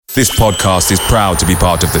This podcast is proud to be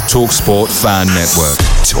part of the TalkSport Fan Network.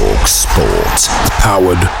 TalkSport.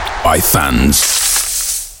 Powered by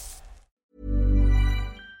fans.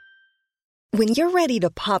 When you're ready to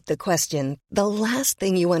pop the question, the last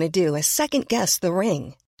thing you want to do is second-guess the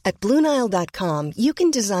ring. At BlueNile.com, you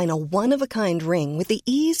can design a one-of-a-kind ring with the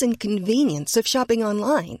ease and convenience of shopping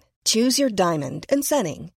online. Choose your diamond and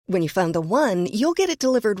setting. When you find the one, you'll get it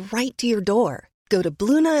delivered right to your door. Go to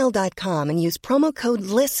BlueNile.com and use promo code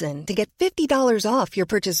LISTEN to get $50 off your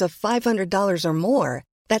purchase of $500 or more.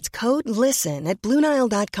 That's code LISTEN at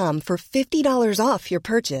BlueNile.com for $50 off your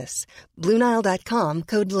purchase. BlueNile.com,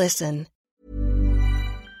 code LISTEN.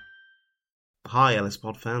 Hi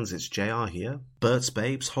LS-Pod fans, it's JR here. Bert's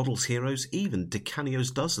Babes, Hoddle's Heroes, even DiCanio's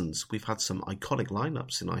Dozens. We've had some iconic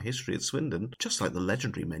lineups in our history at Swindon, just like the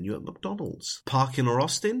legendary menu at McDonald's. Parkin or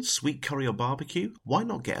Austin, sweet curry or barbecue? Why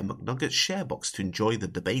not get a McNuggets share box to enjoy the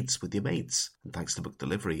debates with your mates? And thanks to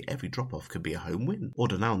McDelivery, every drop-off could be a home win.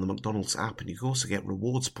 Order now on the McDonald's app and you can also get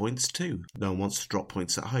rewards points too. No one wants to drop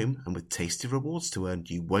points at home, and with tasty rewards to earn,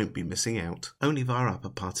 you won't be missing out. Only via app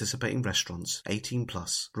at participating restaurants.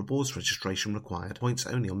 18+. Rewards registration required. Points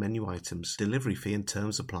only on menu items. Delivery fee and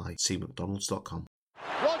terms apply. See mcdonalds.com.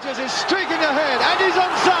 Rodgers is streaking ahead and he's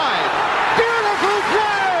onside. Beautiful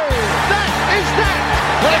play! That is that!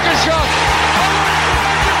 What a good shot!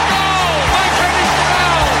 Goal! Mike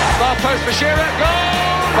foul! Far post for Shearer,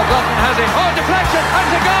 goal! McLaughlin has it. Oh, deflection, and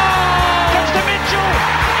it's a goal! Comes to Mitchell!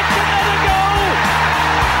 It's another goal!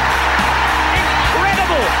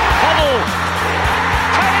 Incredible! Hubble!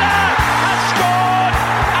 Taylor has scored,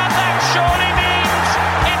 and that surely means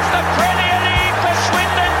it's the Premier League for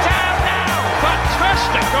Swindon Town now.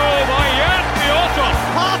 Fantastic goal by Jan Piotr.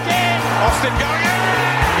 Parkin. Austin going in.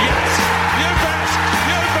 Yes, you bet.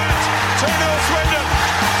 2-0 Swindon.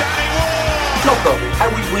 Danny Ward. No problem. I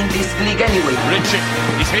will win this league anyway. Richard,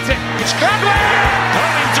 he's hit it. It's Gladwell.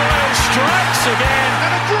 Tony Doyle strikes again.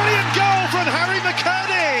 And a brilliant goal from Harry McCurdy.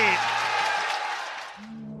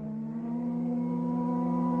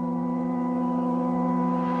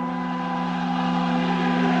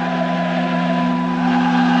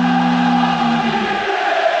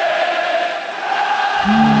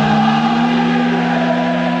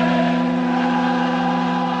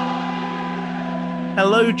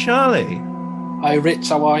 Hello, Charlie. Hi, Rich.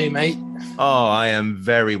 How are you, mate? Oh, I am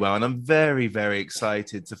very well, and I'm very, very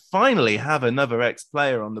excited to finally have another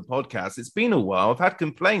ex-player on the podcast. It's been a while. I've had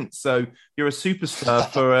complaints, so you're a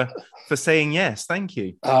superstar for saying yes. Thank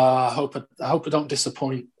you. I hope I don't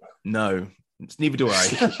disappoint. No, neither do I.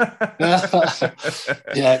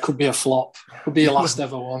 Yeah, it could be a flop. Could be your last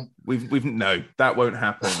ever one. We've no, that won't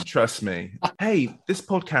happen. Trust me. Hey, this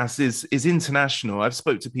podcast is international. I've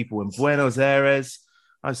spoke to people in Buenos Aires.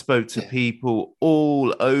 I've spoke to people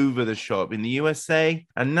all over the shop in the USA,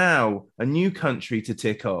 and now a new country to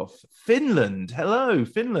tick off, Finland. Hello,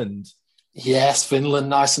 Finland. Yes, Finland,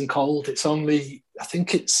 nice and cold. I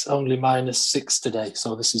think it's only -6 today,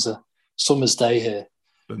 so this is a summer's day here.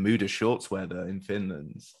 Bermuda shorts weather in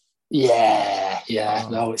Finland. Yeah. Oh.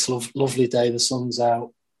 No, it's lovely day. The sun's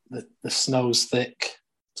out. The snow's thick.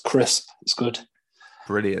 It's crisp. It's good.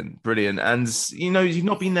 Brilliant. And, you've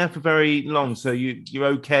not been there for very long, so you're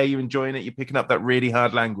okay, you're enjoying it, you're picking up that really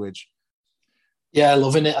hard language. Yeah,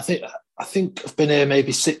 loving it. I think I've been here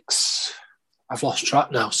maybe I've lost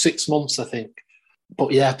track now, 6 months, I think.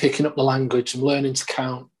 But yeah, picking up the language, I'm learning to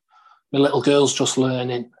count. My little girl's just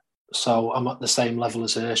learning, so I'm at the same level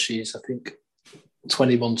as her. She's, I think,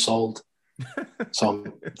 20 months old. So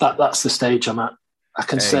that's the stage I'm at. I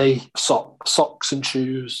can say socks and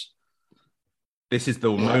shoes. This is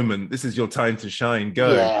the moment. This is your time to shine.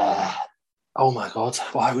 Go. Yeah. Oh, my God.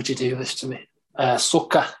 Why would you do this to me?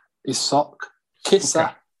 Sucker is sock.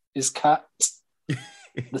 Kisser is cat.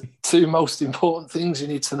 The two most important things you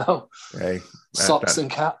need to know. Hey, socks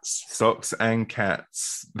and cats. Socks and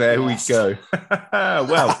cats. There we go.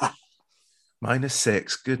 Well,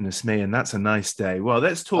 -6. Goodness me. And that's a nice day. Well,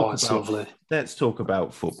 let's talk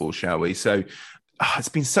about football, shall we? So, it's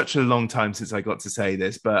been such a long time since I got to say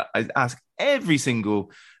this, but I ask every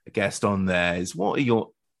single guest on there is, what are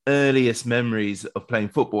your earliest memories of playing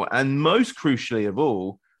football? And most crucially of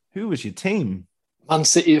all, who was your team? Man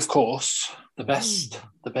City, of course, the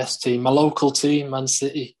best team. My local team, Man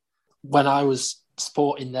City. When I was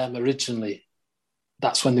supporting them originally,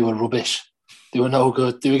 that's when they were rubbish. They were no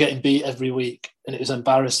good. They were getting beat every week, and it was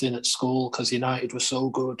embarrassing at school because United were so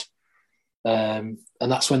good. And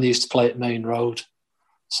that's when they used to play at Main Road.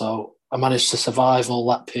 So I managed to survive all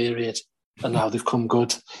that period, and now they've come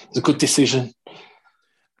good. It's a good decision.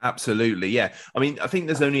 Absolutely, yeah. I mean, I think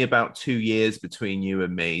there's only about 2 years between you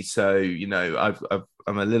and me, so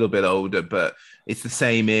I'm a little bit older, but it's the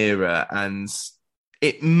same era, and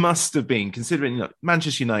it must have been, considering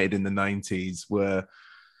Manchester United in the 90s were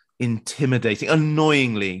intimidating,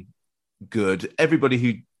 annoyingly good. Everybody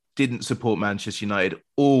who didn't support Manchester United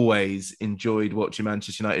always enjoyed watching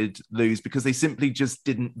Manchester United lose because they simply just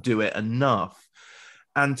didn't do it enough.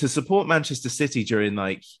 And to support Manchester City during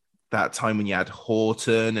that time when you had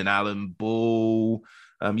Horton and Alan Ball,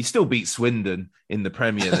 you still beat Swindon in the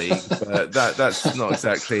Premier League, but that's not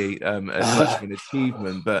exactly as much of an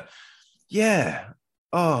achievement. But yeah,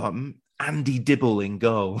 Andy Dibble in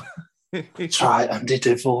goal. That's right, Andy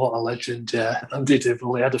Dibble, what a legend, yeah. Andy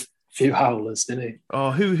Dibble, he had a few howlers, didn't he?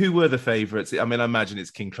 Oh, who were the favourites? I mean, I imagine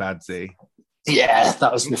it's Comyn-Platt. Yeah,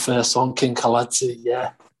 that was my first one, Comyn-Platt,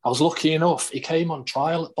 yeah. I was lucky enough, he came on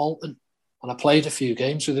trial at Bolton, and I played a few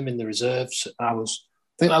games with him in the reserves. I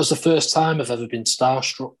think that was the first time I've ever been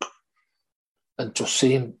starstruck. And just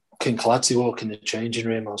seeing Comyn-Platt walk in the changing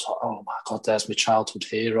room, I was like, oh my God, there's my childhood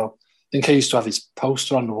hero. I think I used to have his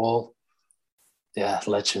poster on the wall. Yeah,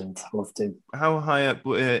 legend. I loved him. How high up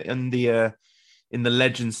in the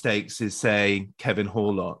legend stakes is, say, Kevin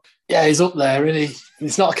Horlock? Yeah, he's up there, isn't he?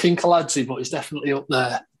 He's not a Comyn-Platt, but he's definitely up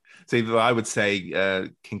there. So I would say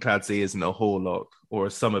Comyn-Platt isn't a Horlock or a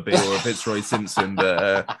Summerby or a Fitzroy Simpson,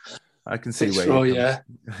 but I can see Fitzroy, where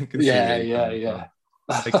yeah.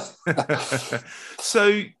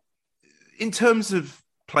 So, in terms of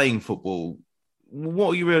playing football,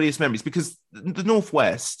 what are your earliest memories? Because the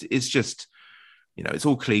Northwest is just, it's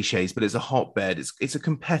all cliches, but it's a hotbed. It's a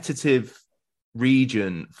competitive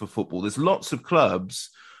region for football. There's lots of clubs,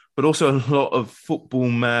 but also a lot of football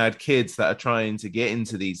mad kids that are trying to get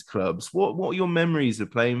into these clubs. What are your memories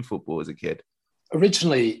of playing football as a kid?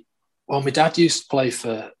 Originally, my dad used to play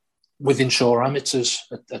for Wythenshawe Amateurs,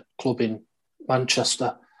 a club in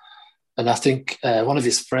Manchester. And I think one of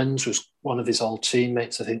his friends was one of his old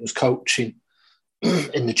teammates, I think, was coaching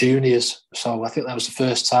in the juniors. So I think that was the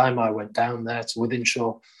first time I went down there to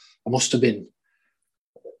Wythenshawe. I must have been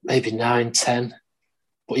maybe 9, 10.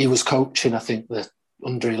 But he was coaching, I think, the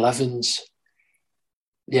under 11s.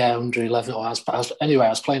 Yeah, under 11. I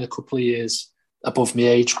was playing a couple of years above my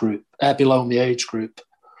age group, below my age group.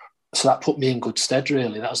 So that put me in good stead,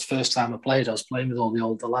 really. That was the first time I played. I was playing with all the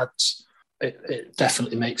older lads. It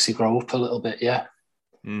definitely makes you grow up a little bit, yeah.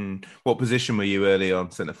 What position were you early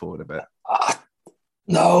on, centre forward a bit?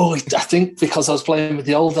 No, I think because I was playing with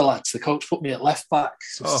the older lads, the coach put me at left back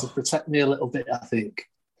just to protect me a little bit, I think.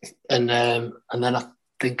 And then I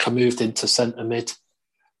think I moved into centre mid.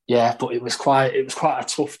 Yeah, but it was quite a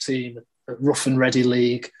tough team, a rough and ready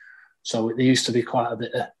league. So there used to be quite a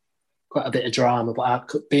bit of drama. But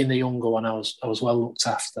being the younger one, I was well looked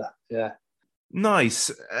after. Yeah,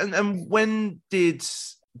 nice. And when did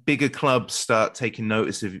bigger clubs start taking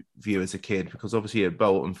notice of you as a kid? Because obviously at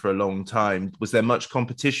Bolton for a long time, was there much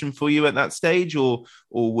competition for you at that stage, or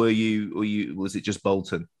was it just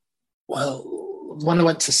Bolton? Well, when I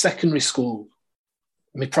went to secondary school,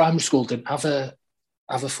 my primary school didn't have a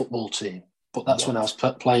football team, but that's when I was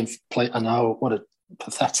playing. I know what a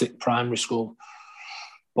pathetic primary school,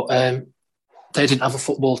 but they didn't have a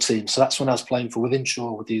football team, so that's when I was playing for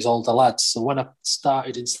Wythenshawe with these older lads. So when I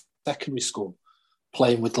started in secondary school,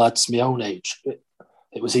 playing with lads my own age,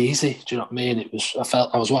 it was easy. Do you know what I mean? I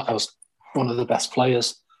felt I was one of the best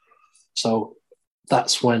players. So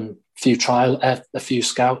that's when a few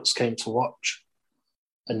scouts came to watch.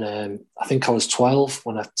 And I think I was 12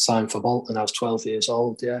 when I signed for Bolton. I was 12 years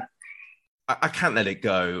old, yeah. I can't let it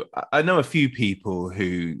go. I know a few people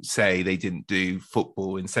who say they didn't do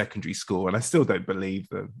football in secondary school, and I still don't believe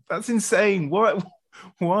them. That's insane. Why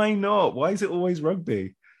not? Why is it always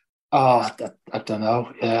rugby? Oh, I don't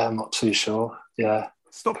know. Yeah, I'm not too sure. Yeah.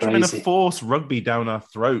 Stop trying to force rugby down our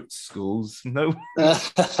throats, schools. No,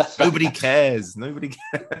 nobody cares. Nobody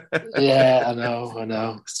cares. Yeah, I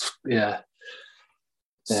know. Yeah.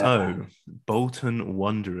 So, Bolton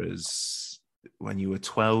Wanderers, when you were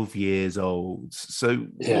 12 years old. So,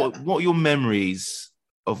 what are your memories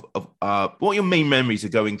of what are your main memories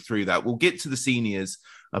of going through that? We'll get to the seniors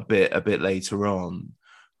a bit later on.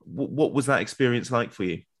 What was that experience like for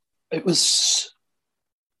you? It was,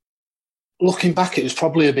 looking back, it was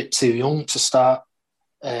probably a bit too young to start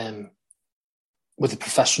with a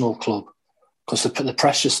professional club, because the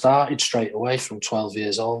pressure started straight away from 12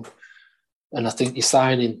 years old. And I think you're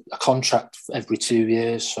signing a contract every 2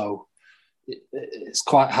 years, so it's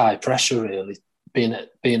quite high pressure, really, being at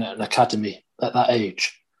an academy at that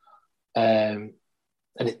age. And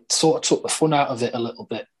it sort of took the fun out of it a little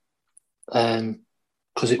bit,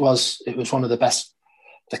 because it was one of the best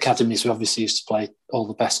academies, we obviously used to play all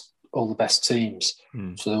the best teams.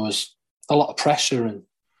 So there was a lot of pressure, and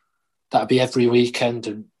that'd be every weekend.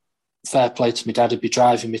 And fair play to my dad, he'd be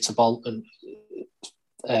driving me to Bolton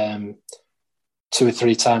 2 or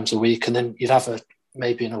 3 times a week, and then you'd have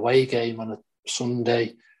maybe an away game on a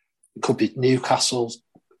Sunday. It could be Newcastle,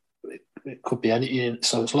 it could be anything.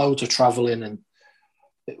 So it's loads of travelling, and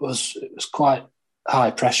it was quite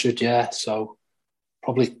high pressured. Yeah, so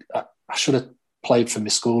probably I should have played for my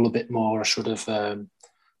school a bit more. I should have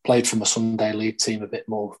played for my Sunday league team a bit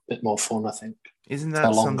more fun, I think. Isn't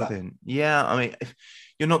that something? Yeah, I mean,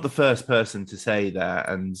 you're not the first person to say that,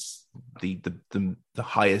 and the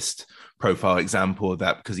highest profile example of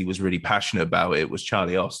that, because he was really passionate about it, was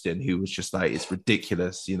Charlie Austin, who was just like, it's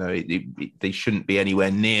ridiculous, they shouldn't be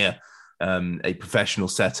anywhere near a professional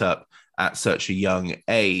setup at such a young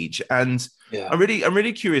age. And yeah. I'm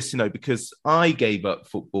really curious to know, because I gave up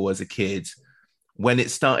football as a kid when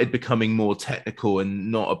it started becoming more technical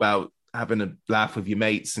and not about having a laugh with your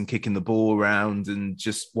mates and kicking the ball around and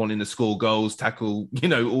just wanting to score goals, tackle,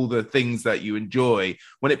 all the things that you enjoy.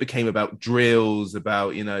 When it became about drills,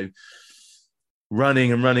 about,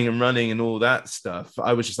 running and all that stuff,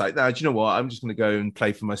 I was just like, no, do you know what? I'm just going to go and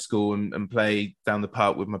play for my school and play down the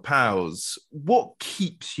park with my pals. What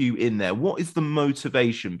keeps you in there? What is the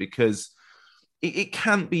motivation? Because it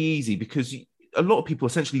can't be easy, because a lot of people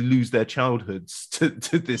essentially lose their childhoods to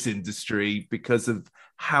this industry because of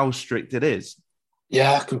how strict it is.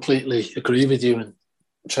 Yeah, I completely agree with you and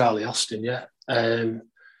Charlie Austin. Yeah,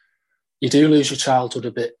 you do lose your childhood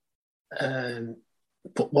a bit,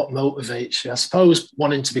 but what motivates you? I suppose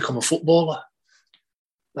wanting to become a footballer.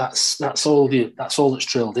 That's all that's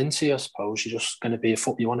drilled into you. I suppose you're just going to be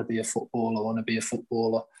you want to be a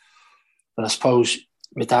footballer. And I suppose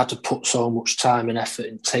my dad had put so much time and effort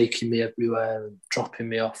in taking me everywhere and dropping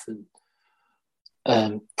me off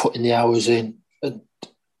and putting the hours in. And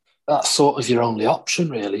that's sort of your only option,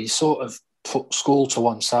 really. You sort of put school to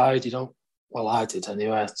one side. You don't, well, I did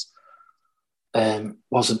anyway.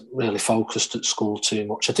 Wasn't really focused at school too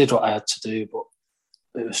much. I did what I had to do, but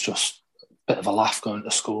it was just a bit of a laugh going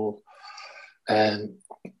to school.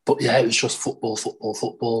 But yeah, it was just football.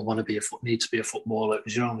 Need to be a footballer. It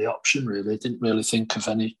was your only option, really. I didn't really think of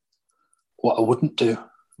what I wouldn't do.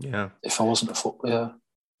 Yeah, if I wasn't a footballer. Yeah.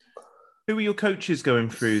 Who were your coaches going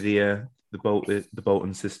through the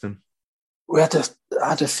Bolton system? We had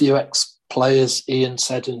a few ex-players. Ian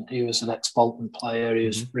Seddon, he was an ex-Bolton player. He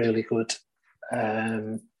was really good.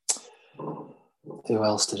 Who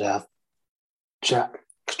else did I have? Jack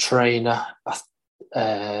Trainer,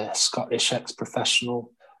 Scottish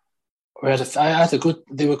ex-professional.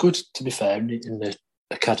 They were good, to be fair, in the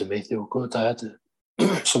academy. They were good. I had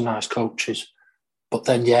some nice coaches. But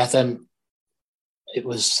then it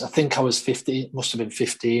was, I think I was 15, must have been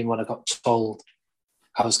 15 when I got told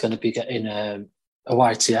I was going to be getting a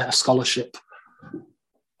YTS, a scholarship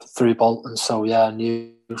through Bolton. So yeah, I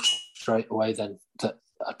knew straight away then that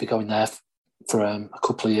I'd be going there for a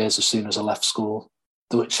couple of years as soon as I left school,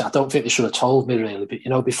 which I don't think they should have told me, really.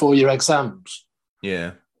 But, before your exams,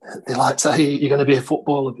 yeah, they like to say you're going to be a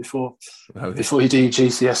footballer before you do your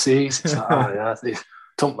GCSEs. It's like, they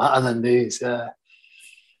don't matter than these, yeah.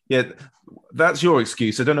 Yeah, that's your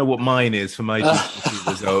excuse. I don't know what mine is for my GCSE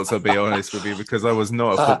results, I'll be honest with you, because I was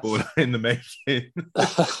not a footballer in the making.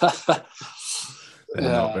 They're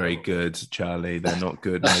not very good, Charlie. They're not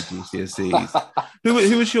good, my GCSEs. Who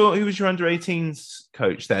was your under-18s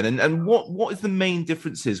coach then? And what is the main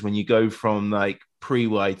differences when you go from like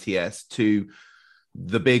pre-YTS to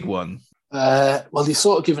the big one? Well, you're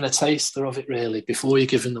sort of given a taster of it, really. Before you're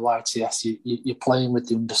given the YTS, you're playing with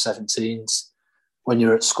the under-17s when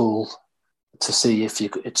you're at school to see if you're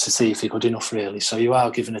good enough, really. So you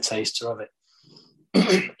are given a taster of it,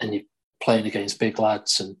 and you're playing against big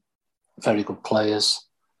lads and very good players.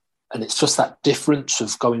 And it's just that difference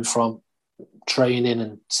of going from training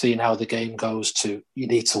and seeing how the game goes to you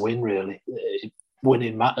need to win, really.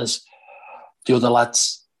 Winning matters. The other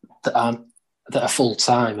lads that are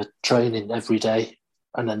full-time are training every day,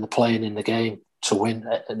 and then they're playing in the game to win,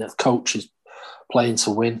 and the coach is playing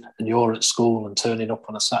to win, and you're at school and turning up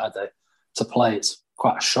on a Saturday to play. It's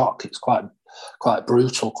quite a shock. It's quite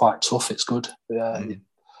brutal, quite tough. It's good. Yeah,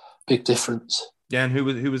 big difference. Yeah, and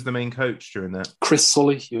who was the main coach during that? Chris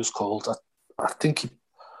Sully, he was called. I think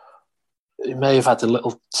he may have had a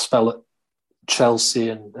little spell at Chelsea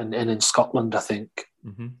and in Scotland, I think.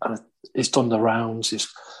 Mm-hmm. And he's done the rounds. He's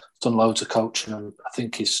done loads of coaching, and I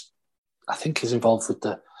think he's involved with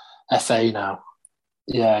the FA now.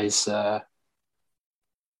 Yeah, he's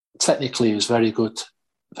technically he was very good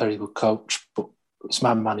coach, but his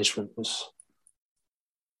man management was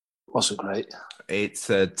Wasn't great. It's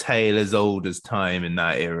a tale as old as time in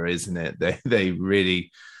that era, isn't it? They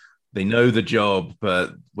really know the job,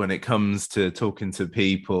 but when it comes to talking to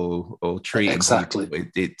people or treating people,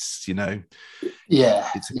 it's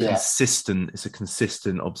it's a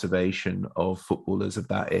consistent observation of footballers of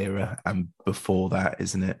that era and before that,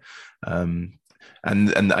 isn't it?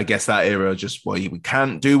 And I guess that era just, well, we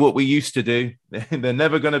can't do what we used to do. They're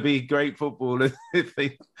never going to be great footballers if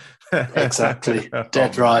they exactly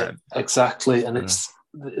dead right, man. Exactly. And it's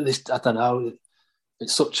I don't know,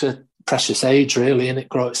 it's such a precious age, really, and it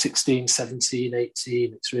grow at 16, 17,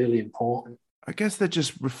 18. It's really important. I guess they're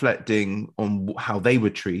just reflecting on how they were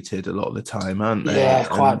treated a lot of the time, aren't they? Yeah,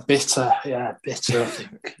 quite bitter. Yeah, bitter, I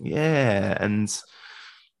think. Yeah, and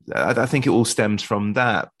I think it all stems from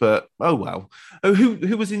that. But oh well. Oh,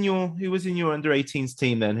 who was in your under 18s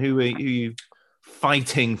team then? Who were you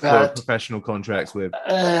fighting for professional contracts with?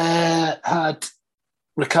 Had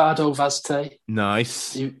Ricardo Vazte.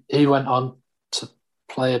 Nice. He went on to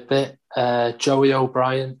play a bit. Joey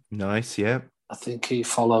O'Brien. Nice, yeah. I think he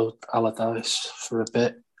followed Allardyce for a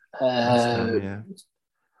bit.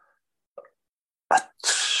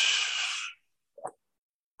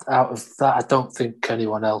 Out of that, I don't think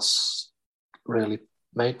anyone else really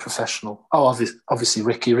made professional. Oh, obviously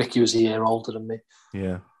Ricky. Ricky was a year older than me.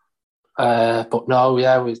 Yeah. But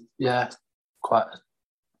no, quite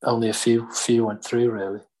only a few went through,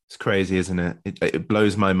 really. It's crazy, isn't it? It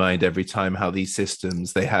blows my mind every time how these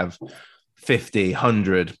systems, they have 50,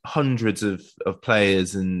 100, hundreds of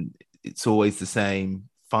players, and it's always the same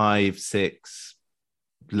 5, 6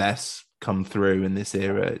 less come through in this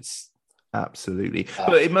era. It's absolutely,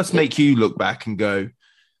 but it must make you look back and go,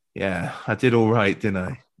 yeah, I did all right, didn't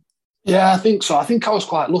I? Yeah, I think so. I think I was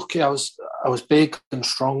quite lucky. I was big and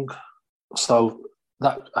strong, so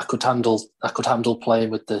that I could handle playing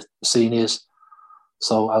with the seniors.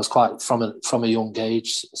 So I was quite, from a young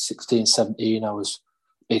age, 16, 17, I was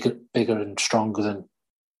bigger and stronger than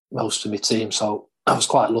most of my team. So I was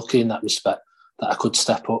quite lucky in that respect that I could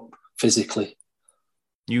step up physically.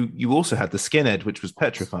 You also had the skinhead, which was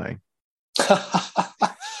petrifying.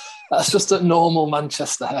 That's just a normal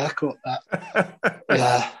Manchester haircut. That.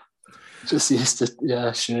 Yeah, just used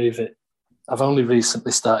to shave it. I've only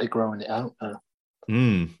recently started growing it out now.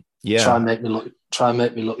 Yeah, try and make me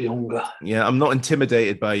look younger. Yeah, I'm not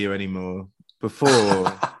intimidated by you anymore.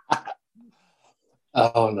 Before.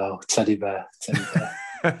 Oh no, teddy bear.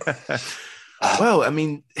 Well, I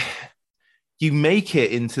mean, you make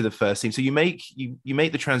it into the first team, so you make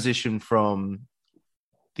the transition from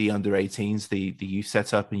the under 18s, the youth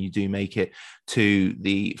setup, and you do make it to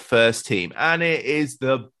the first team, and it is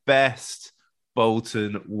the best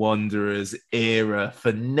Bolton Wanderers era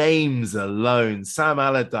for names alone. Sam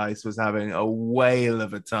Allardyce was having a whale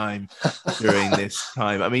of a time during this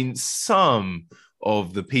time. I mean, some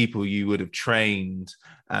of the people you would have trained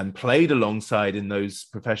and played alongside in those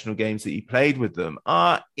professional games that you played with them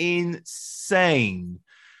are insane.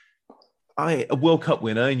 A World Cup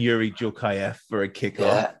winner in Yuri Djurkaeff for a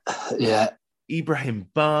kickoff. Yeah. Ibrahim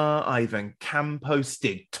Bar, Ivan Campos,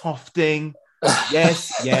 Stig Tofting.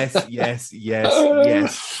 Yes.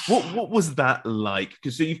 What was that like?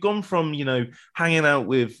 Because so you've gone from, hanging out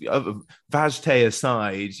with Vazte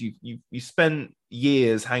aside, you spent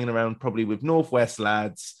years hanging around probably with Northwest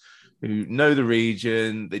lads who know the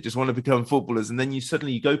region, they just want to become footballers, and then you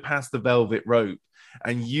suddenly go past the velvet rope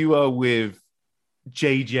and you are with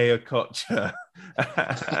JJ Okocha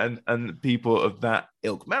and people of that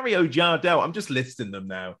ilk. Mario Jardel, I'm just listing them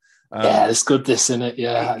now. Yeah, it's good, this, isn't it?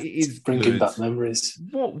 Yeah, it's bringing back memories.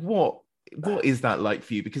 What is that like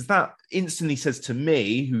for you? Because that instantly says to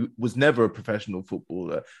me, who was never a professional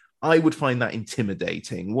footballer, I would find that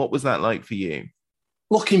intimidating. What was that like for you?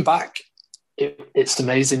 Looking back, it's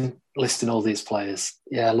amazing listing all these players.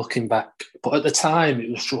 Yeah, looking back. But at the time, it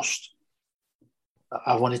was just,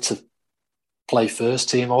 I wanted to play first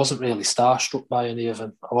team. I wasn't really starstruck by any of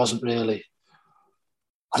them. I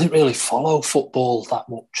didn't really follow football that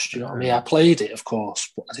much. Do you know what I mean? I played it, of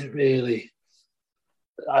course, but I didn't really.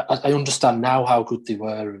 I understand now how good they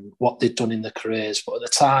were and what they'd done in their careers, but at the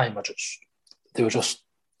time, they were just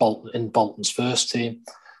in Bolton's first team.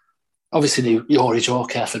 Obviously, Yuri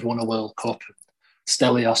Djurkaeff had won a World Cup,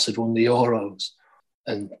 Stelios had won the Euros,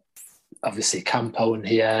 and obviously Campo and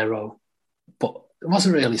Hierro, but it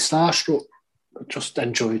wasn't really starstruck. I just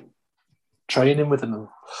enjoyed training with them and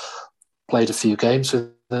played a few games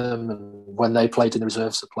with them, and when they played in the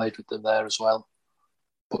reserves, I played with them there as well.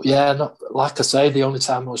 But yeah, like I say, the only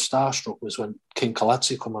time I was starstruck was when King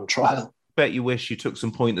Kaladze come on trial. Bet you wish you took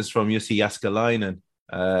some pointers from Jussi Jaskalainen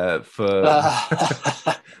for.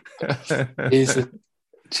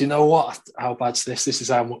 Do you know what? How bad's this? This is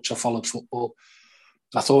how much I followed football.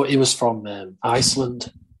 I thought he was from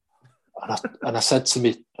Iceland, and I said to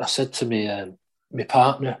me, my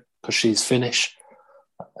partner, because she's Finnish,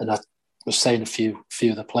 and I was saying a few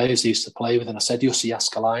of the players he used to play with, and I said, Jussi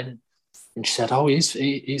Jääskeläinen, and she said, oh,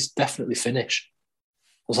 he's definitely Finnish.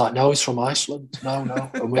 I was like, no, he's from Iceland. No.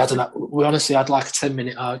 And we honestly had like a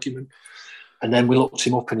 10-minute argument, and then we looked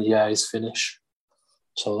him up, and he's Finnish.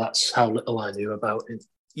 So that's how little I knew about him.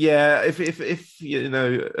 Yeah, if you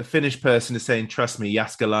know a Finnish person is saying, "Trust me,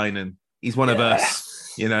 Jääskeläinen, he's one of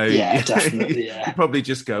us," you know, definitely, you probably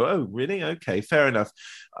just go, "Oh, really? Okay, fair enough."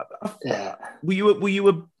 Yeah. Were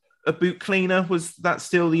you a boot cleaner? Was that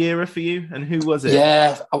still the era for you? And who was it?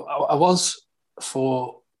 Yeah, I was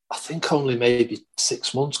for I think only maybe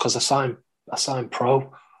 6 months because I signed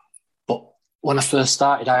pro. But when I first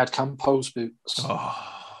started, I had Campos boots. Oh.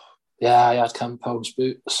 Yeah, I had Campos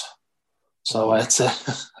boots. So I had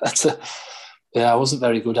to, I wasn't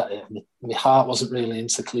very good at it. My heart wasn't really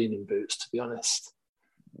into cleaning boots, to be honest.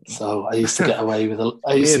 So I used to get away with a bit. Yeah,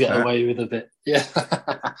 I used to get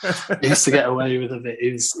away with a bit.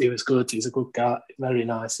 He was good. He's a good guy. Very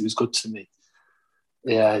nice. He was good to me.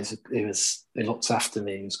 Yeah, he looked after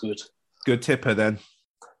me. He was good. Good tipper then.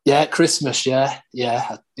 Yeah, at Christmas. Yeah,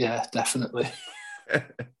 definitely.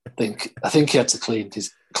 I think he had to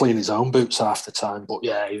clean his own boots half the time, but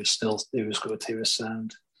yeah, he was good. He was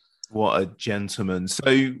sound. What a gentleman. So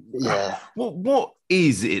yeah, what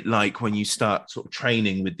is it like when you start sort of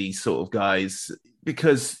training with these sort of guys?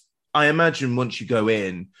 Because I imagine once you go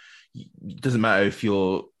in, it doesn't matter if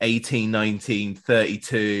you're 18, 19,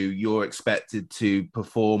 32, you're expected to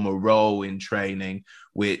perform a role in training,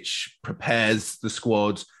 which prepares the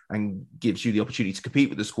squad and gives you the opportunity to compete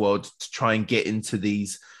with the squad to try and get into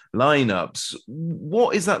these lineups.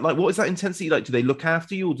 What is that like? What is that intensity like? Do they look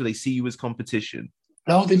after you, or do they see you as competition?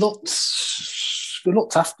 No, they looked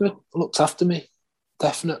after me.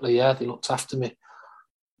 Definitely, yeah, they looked after me.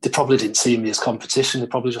 They probably didn't see me as competition. They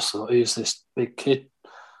probably just thought, who's this big kid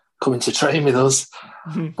coming to train with us?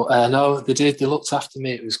 But no, they did. They looked after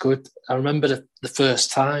me. It was good. I remember the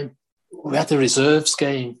first time we had the reserves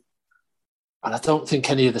game, and I don't think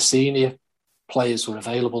any of the senior players were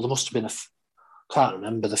available. There must have been can't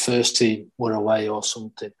remember, the first team were away or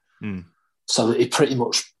something. So he pretty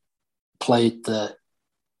much played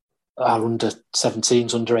our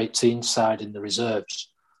under-17s, under-18s side in the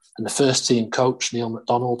reserves. And the first team coach, Neil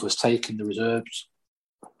MacDonald, was taking the reserves.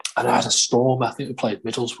 And I had a stormer. I think we played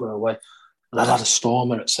Middlesbrough away. And I had a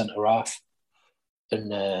stormer at centre-half.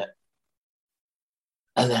 And then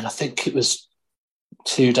I think it was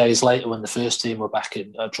 2 days later when the first team were back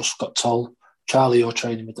in, I just got told, Charlie, you're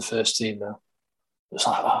training with the first team now. It was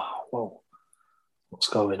like, oh, whoa, what's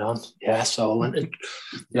going on? Yeah, so I went and,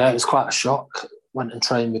 it was quite a shock. Went and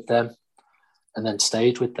trained with them and then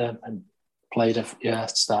stayed with them and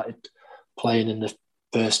started playing in the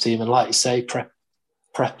first team. And like you say,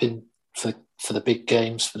 prepping for the big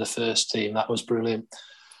games for the first team, that was brilliant.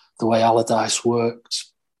 The way Allardyce worked,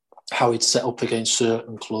 how he'd set up against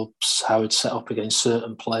certain clubs, how he'd set up against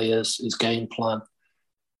certain players, his game plan.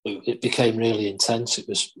 It became really intense. It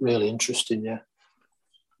was really interesting, yeah.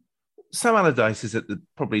 Sam Allardyce is at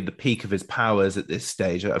probably the peak of his powers at this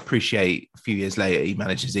stage. I appreciate a few years later he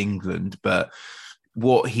manages England, but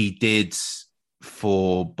what he did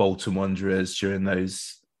for Bolton Wanderers during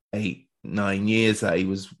those 8-9 years that he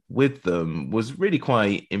was with them was really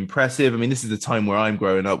quite impressive. I mean, this is the time where I'm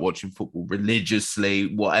growing up watching football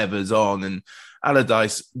religiously, whatever's on, and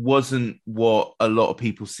Allardyce wasn't what a lot of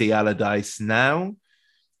people see Allardyce now.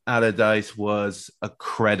 Allardyce was a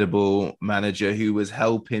credible manager who was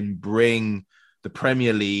helping bring the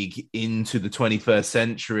Premier League into the 21st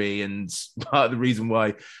century. And part of the reason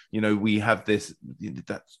why, we have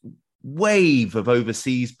that wave of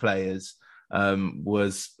overseas players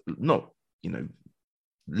was not,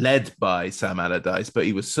 led by Sam Allardyce, but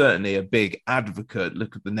he was certainly a big advocate.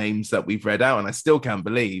 Look at the names that we've read out. And I still can't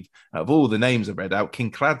believe, out of all the names I've read out,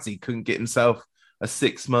 Comyn-Platt couldn't get himself a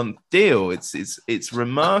 6-month deal. It's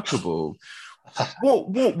remarkable.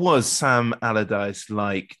 What was Sam Allardyce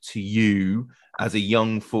like to you as a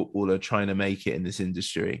young footballer trying to make it in this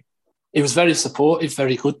industry? He was very supportive,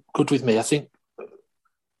 very good with me. I think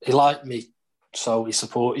he liked me, so he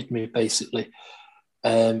supported me basically.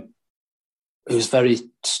 He was very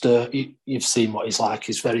stern. You've seen what he's like.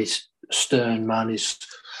 He's a very stern man. He's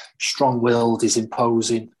strong-willed. He's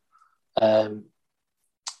imposing. But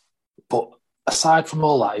aside from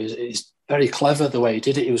all that, he's very clever the way he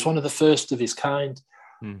did it. He was one of the first of his kind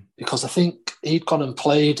because I think he'd gone and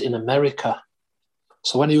played in America.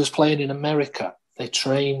 So when he was playing in America, they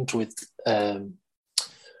trained with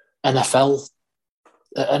NFL,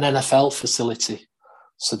 an NFL facility.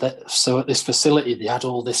 So at this facility, they had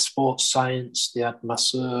all this sports science, they had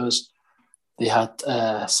masseurs, they had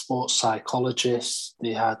sports psychologists,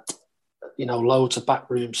 they had, loads of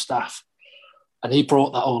backroom staff. And he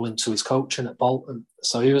brought that all into his coaching at Bolton.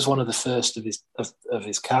 So he was one of the first of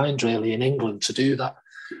his kind, really, in England to do that.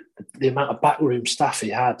 The amount of backroom staff he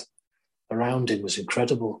had around him was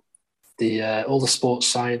incredible. All the sports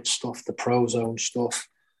science stuff, the pro zone stuff,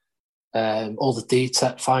 all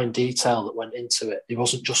the fine detail that went into it. He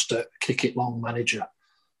wasn't just a kick it long manager.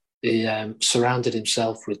 He surrounded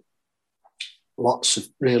himself with lots of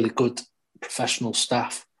really good professional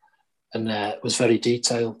staff, and was very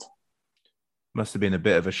detailed. Must have been a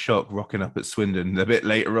bit of a shock rocking up at Swindon a bit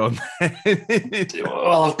later on.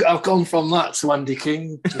 Well, I've gone from that to Andy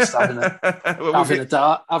King, just having a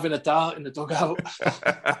dart in the dugout.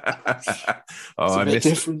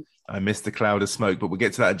 I missed the cloud of smoke, but we'll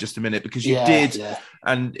get to that in just a minute, because you did. Yeah.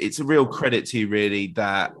 And it's a real credit to you, really,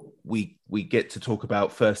 that we get to talk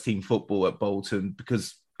about first team football at Bolton,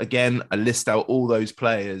 because, again, I list out all those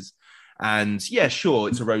players. And yeah, sure,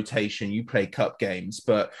 it's a rotation. You play cup games,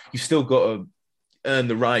 but you've still got to earn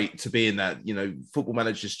the right to be in that. Football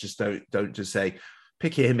managers just don't just say,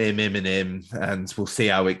 pick him, and we'll see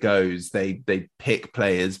how it goes. They pick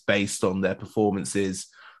players based on their performances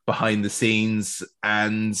behind the scenes.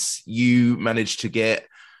 And you managed to get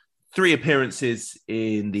 3 appearances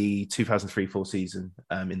in the 2003-04 season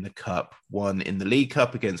in the Cup, 1 in the League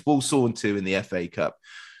Cup against Walsall and 2 in the FA Cup.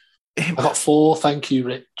 I got 4, thank you,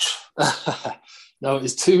 Rich. No, it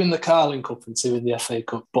was 2 in the Carling Cup and 2 in the FA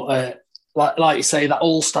Cup. But like you say, that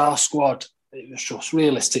all-star squad, it was just,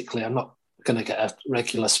 realistically, I'm not going to get a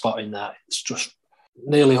regular spot in that. It's just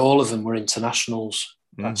nearly all of them were internationals.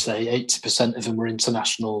 I'd say 80% of them were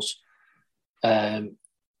internationals. So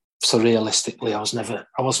realistically, I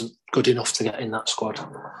wasn't good enough to get in that squad.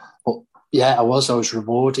 But yeah, I was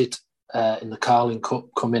rewarded in the Carling Cup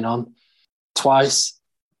coming on twice.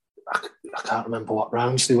 I can't remember what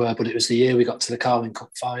rounds they were, but it was the year we got to the Carling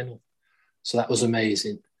Cup final. So that was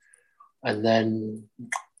amazing. And then,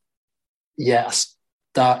 I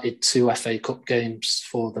started 2 FA Cup games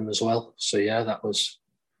for them as well. So yeah, that was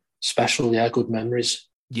special. Yeah, good memories.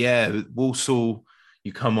 Yeah, Walsall,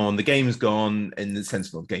 you come on, the game's gone, in the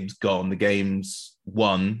sense of the game's gone, the game's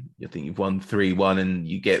won. I think you've won 3-1 and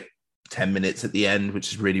you get 10 minutes at the end,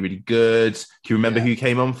 which is really, really good. Do you remember who you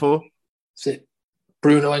came on for? Is it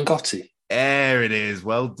Bruno and Gotti? There it is.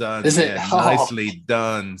 Well done. Is it? Nicely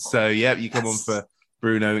done. So, you come on for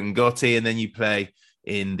Bruno and Gotti, and then you play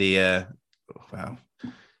in the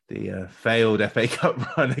failed FA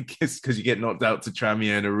Cup run, I guess, because you get knocked out to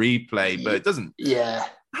Tranmere in a replay. But it doesn't. Yeah.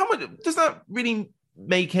 How much does that really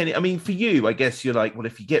make any? I mean, for you, I guess you're like, well,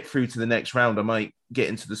 if you get through to the next round, I might get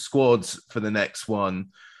into the squads for the next one,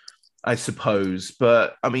 I suppose.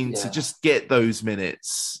 But I mean, to just get those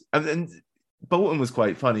minutes, and Bolton was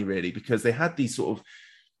quite funny, really, because they had these sort of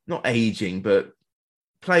not aging, but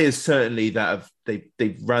players certainly that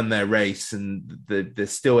they've run their race and they're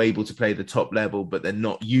still able to play the top level, but they're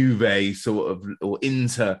not Juve sort of or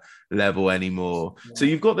Inter level anymore. Yeah. So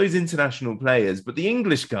you've got those international players, but the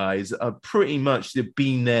English guys are pretty much they've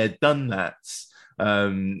been there, done that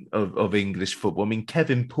of English football. I mean,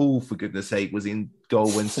 Kevin Poole, for goodness sake, was in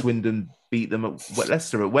goal when Swindon beat them at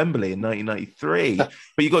Leicester at Wembley in 1993. But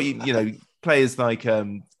you got players like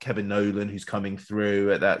Kevin Nolan, who's coming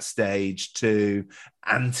through at that stage too,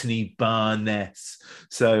 Anthony Barnes.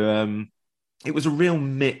 So it was a real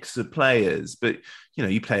mix of players. But,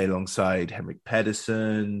 you play alongside Henrik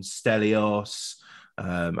Pedersen, Stelios.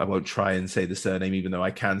 I won't try and say the surname, even though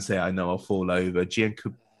I can say I know I'll fall over.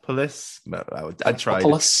 Giancopoulos? I tried.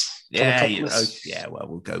 Well,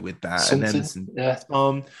 we'll go with that. Something. And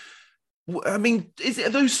then I mean, are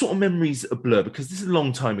those sort of memories a blur? Because this is a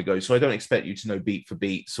long time ago, so I don't expect you to know beat for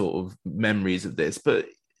beat sort of memories of this. But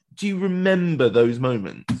do you remember those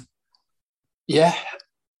moments? Yeah,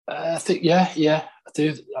 I think, I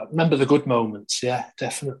do. I remember the good moments, yeah,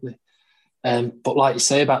 definitely. But like you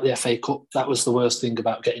say about the FA Cup, that was the worst thing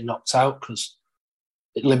about getting knocked out, because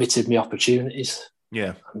it limited me opportunities.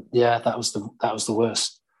 Yeah. Yeah, that was the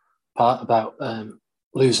worst part about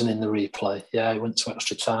losing in the replay. Yeah, it went to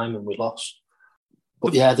extra time and we lost.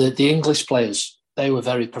 But yeah, the English players, they were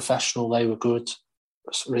very professional. They were good,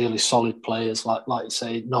 really solid players. Like you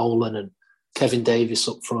say, Nolan and Kevin Davis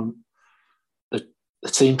up front. The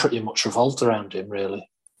team pretty much revolved around him, really.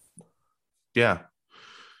 Yeah.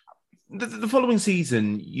 The following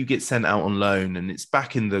season, you get sent out on loan, and it's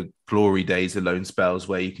back in the glory days of loan spells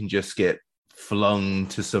where you can just get flung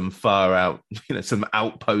to some far out, some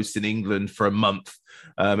outpost in England for a month,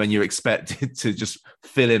 and you're expected to just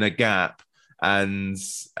fill in a gap and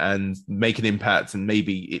make an impact, and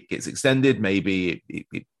maybe it gets extended, maybe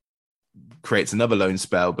it creates another loan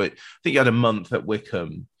spell. But I think you had a month at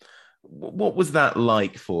Wycombe. What was that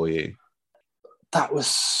like for you? It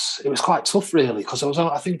was quite tough, really, because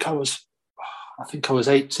I think I was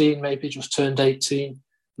 18, maybe just turned 18,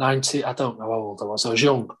 19. I don't know how old I was. I was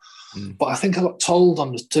young. But I think I got told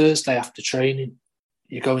on the Thursday after training,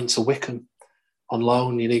 you're going to Wycombe on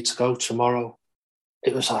loan, you need to go tomorrow.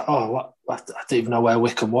 It was like, what? I didn't even know where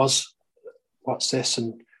Wycombe was. What's this?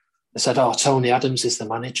 And they said, Tony Adams is the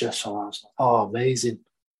manager. So I was like, amazing.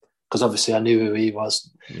 Because obviously I knew who he was.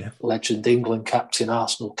 Yeah. Legend, England captain,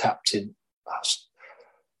 Arsenal captain. I was,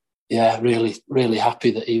 really, really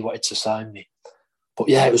happy that he wanted to sign me. But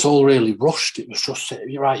yeah, it was all really rushed. It was just,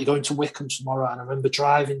 you're right, you're going to Wycombe tomorrow. And I remember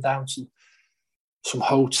driving down to some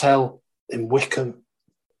hotel in Wycombe,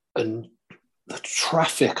 and the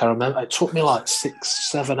traffic, I remember, it took me like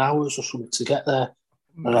 6-7 hours or something to get there.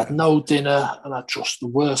 And I had no dinner, and I had just the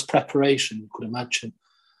worst preparation you could imagine.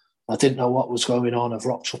 I didn't know what was going on. I've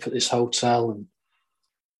rocked up at this hotel,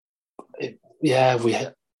 and we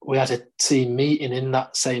had a team meeting in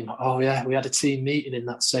that same. We had a team meeting in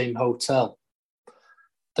that same hotel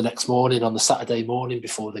the next morning, on the Saturday morning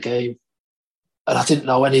before the game, and I didn't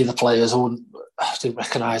know any of the players. I didn't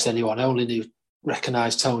recognise anyone. I only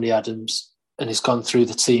recognised Tony Adams, and he's gone through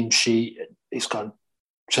the team sheet. He's gone,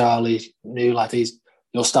 Charlie, new lad.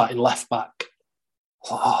 You're starting left back.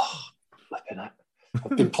 Flipping it.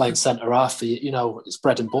 I've been playing centre half for you. It's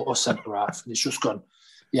bread and butter centre half, and it's just gone.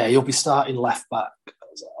 Yeah, you'll be starting left back. I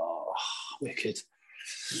was like, wicked.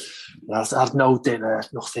 And I had no dinner,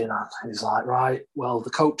 nothing. He's like, right, well, the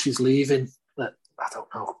coach is leaving at, I don't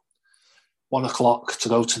know, 1 o'clock to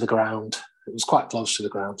go to the ground. It was quite close to the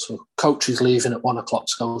ground. So coach is leaving at 1 o'clock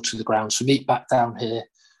to go to the ground. So meet back down here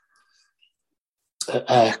at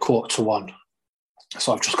 1:15.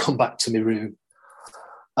 So I've just come back to my room,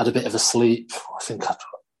 had a bit of a sleep. I think I'd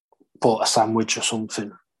bought a sandwich or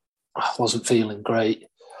something. I wasn't feeling great.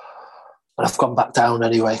 And I've gone back down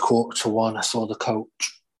anyway, 1:15. I saw the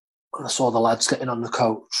coach. And I saw the lads getting on the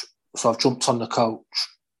coach. So I've jumped on the coach,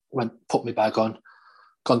 put my bag on,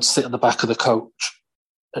 gone to sit at the back of the coach,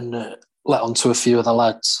 and let on to a few of the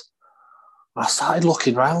lads. And I started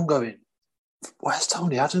looking round going, where's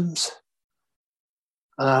Tony Adams?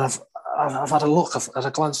 And I've had a look, I've had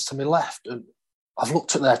a glance to my left, and I've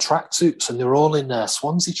looked at their tracksuits, and they're all in their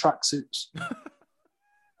Swansea tracksuits.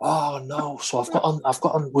 Oh no! So I've got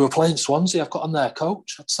on. We were playing Swansea. I've got on their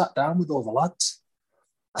coach. I'd sat down with all the lads.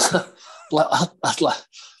 I'd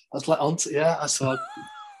let on to, yeah. So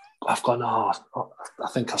I've gone. I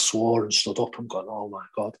think I swore and stood up and gone, oh my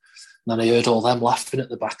God! And then I heard all them laughing at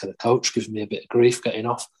the back of the coach, giving me a bit of grief getting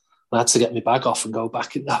off. And I had to get my bag off and go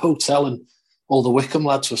back in the hotel, and all the Wycombe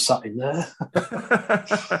lads were sat in there.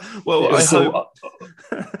 Well,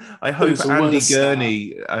 I hope Andy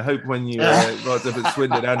Gurney. I hope when you got up at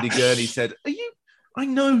Swindon, Andy Gurney said, "Are you? I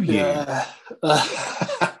know you. Yeah.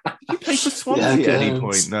 Did you play for Swansea at any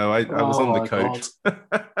point?" No, I was on the coach.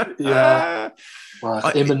 Yeah. Well,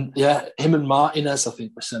 him and Martinez, I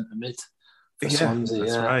think, were centre mid. Swansea,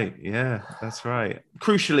 that's right. Yeah, that's right.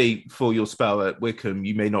 Crucially, for your spell at Wycombe,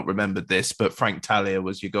 you may not remember this, but Frank Talia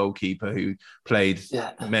was your goalkeeper who played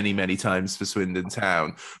many, many times for Swindon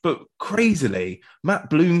Town. But crazily,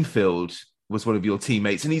 Matt Bloomfield was one of your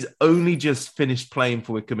teammates, and he's only just finished playing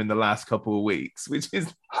for Wycombe in the last couple of weeks, which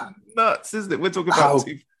is nuts, isn't it? We're talking about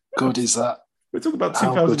good is that? We're talking about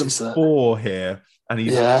 2004 here, and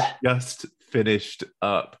he's just finished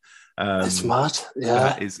up. It's mad,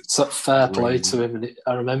 yeah. It's a fair play to him. And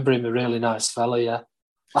I remember him a really nice fella, yeah.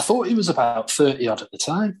 I thought he was about 30 odd at the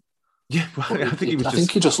time. Yeah, well, I think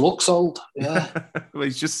he just looks old, yeah. Well,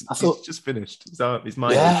 he's just finished. His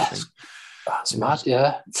mind. Yeah, that's mad,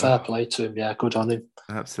 yeah. Fair play to him, yeah. Good on him.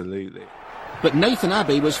 Absolutely. But Nathan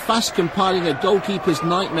Abbey was fast compiling a goalkeeper's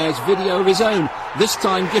nightmares video of his own, this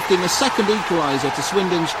time gifting a second equaliser to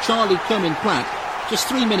Swindon's Charlie Comyn-Platt, just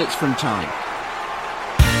 3 minutes from time.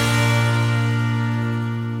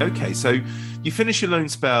 Okay, so you finish your loan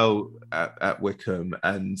spell at Wycombe,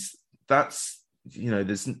 and that's,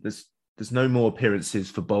 there's no more appearances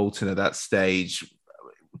for Bolton at that stage.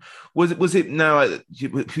 Was it now?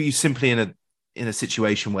 Were you simply in a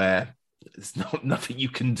situation where there's nothing you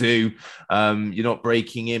can do? You're not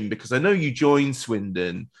breaking in, because I know you joined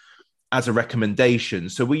Swindon as a recommendation.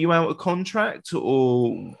 So were you out of contract,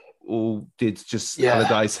 or did just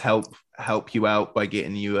Allardyce help you out by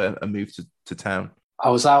getting you a move to town? I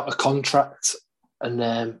was out of contract, and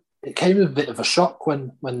it came as a bit of a shock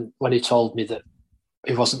when he told me that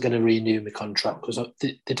he wasn't going to renew my contract, because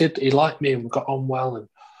he liked me and we got on well, and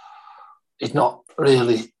he'd not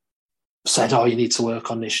really said, "Oh, you need to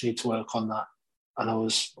work on this, you need to work on that." And I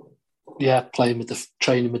was, training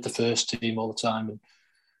with the first team all the time,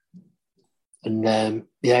 and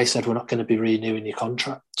he said, "We're not going to be renewing your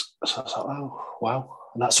contract." So I was like, "Oh, wow!"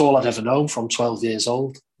 And that's all I'd ever known from 12 years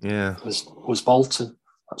old. Yeah, was Bolton.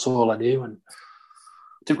 That's all I knew, and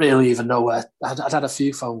didn't really even know where. I'd had a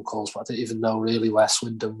few phone calls, but I didn't even know really where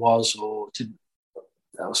Swindon was, or didn't.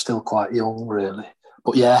 I was still quite young, really.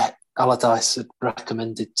 But yeah, Allardyce had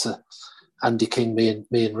recommended to Andy King, me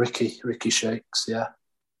and Ricky Shakes. Yeah.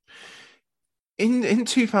 In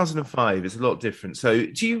 2005, it's a lot different. So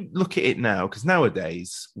do you look at it now? Because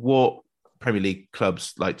nowadays, what Premier League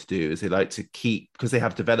clubs like to do is they like to keep, because they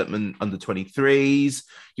have development under 23s.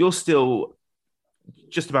 You're still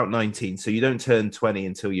just about 19, so you don't turn 20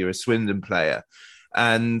 until you're a Swindon player.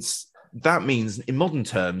 And that means, in modern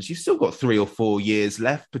terms, you've still got 3 or 4 years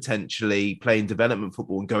left potentially playing development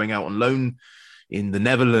football and going out on loan in the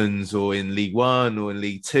Netherlands or in League One or in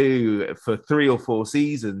League Two for 3 or 4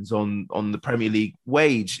 seasons on the Premier League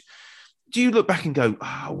wage. Do you look back and go,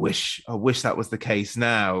 I wish that was the case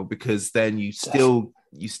now, because then you still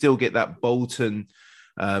get that Bolton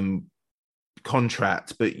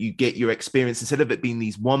contract, but you get your experience instead of it being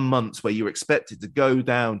these 1 months where you're expected to go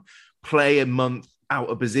down, play a month out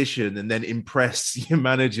of position and then impress your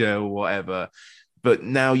manager or whatever. But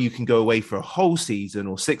now you can go away for a whole season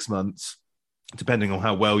or 6 months, depending on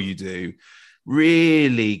how well you do,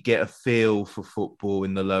 really get a feel for football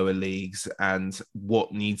in the lower leagues and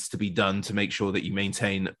what needs to be done to make sure that you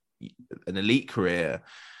maintain an elite career.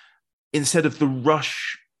 Instead of the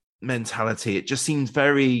rush mentality, it just seems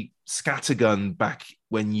very scattergun back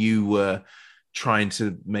when you were trying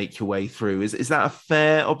to make your way through. Is that a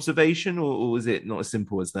fair observation, or is it not as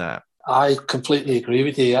simple as that? I completely agree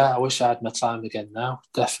with you. Yeah, I wish I had my time again now.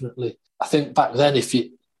 Definitely. I think back then, if you're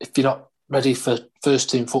not ready for first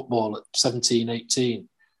team football at 17, 18,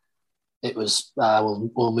 it was,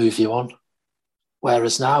 we'll move you on.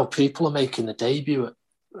 Whereas now people are making the debut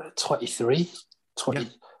at 23, 20,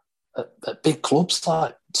 at big clubs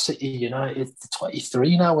like City, United,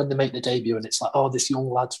 23 now when they make the debut, and it's like, oh, this young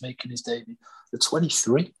lad's making his debut. They're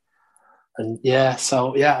 23. And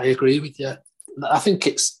I agree with you. I think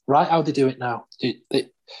it's right how they do it now.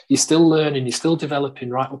 You're still learning, you're still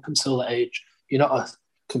developing right up until that age. You're not a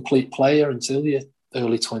complete player until your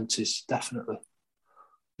early 20s, definitely.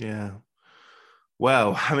 Yeah.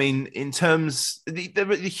 Well, I mean, in terms, there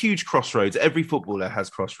are the huge crossroads. Every footballer has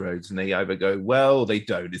crossroads, and they either go well or they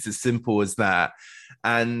don't. It's as simple as that.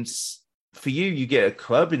 And for you get a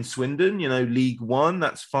club in Swindon, League One,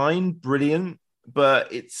 that's fine, brilliant.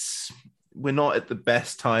 But we're not at the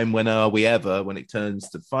best time. When are we ever, when it turns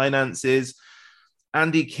to finances?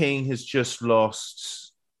 Andy King has just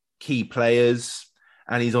lost key players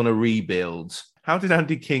and he's on a rebuild. How did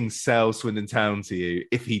Andy King sell Swindon Town to you,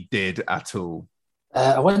 if he did at all?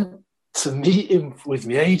 I went to meet him with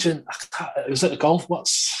my agent. It was at a golf.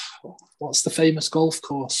 What's the famous golf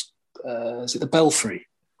course? Is it the Belfry?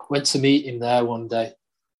 Went to meet him there one day.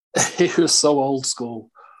 He was so old school.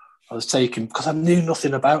 I was taken because I knew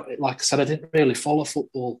nothing about it. Like I said, I didn't really follow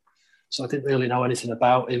football, so I didn't really know anything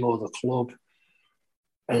about him or the club.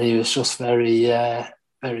 And he was just very,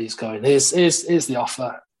 he's going, here's the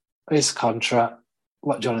offer, here's the contract.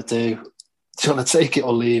 What do you want to do? Do you want to take it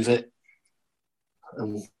or leave it?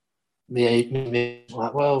 And me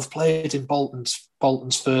like, well, I've played in Bolton's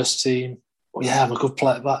first team. Well, yeah, I'm a good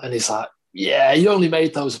player at that. And he's like, yeah, you only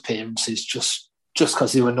made those appearances just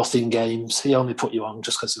because they were nothing games. He only put you on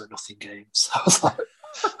just because they were nothing games. I was like,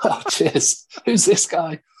 oh, cheers. Who's this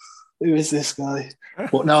guy? Who is this guy?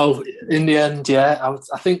 But no, in the end, I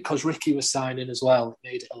think because Ricky was signing as well, it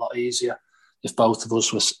made it a lot easier if both of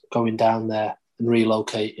us was going down there and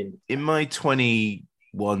relocating. In my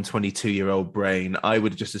 21, 22-year-old brain, I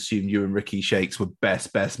would have just assumed you and Ricky Shakes were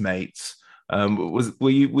best mates. Were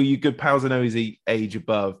you good pals? I know he's age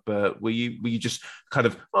above, but were you just kind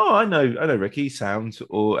of, oh, I know Ricky sound,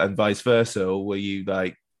 and vice versa, or were you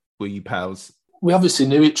pals? We obviously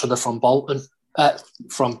knew each other from Bolton,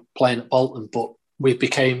 from playing at Bolton, but we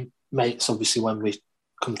became mates obviously when we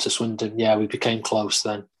come to Swindon. Yeah, we became close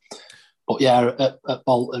then. But yeah, at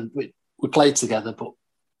Bolton we played together, but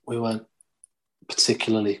we weren't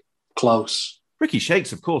particularly close. Ricky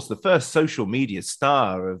Shakes, of course, the first social media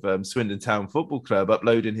star of Swindon Town Football Club,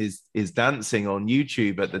 uploading his dancing on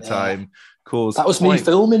YouTube at the time. That was me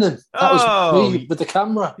filming him. That was me with the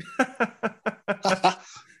camera.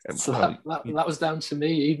 So that was down to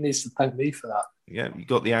me. He needs to thank me for that. Yeah, you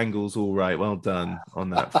got the angles all right. Well done on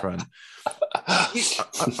that front.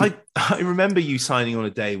 I remember you signing on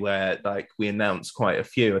a day where like we announced quite a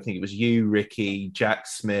few. I think it was you, Ricky, Jack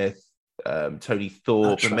Smith, Tony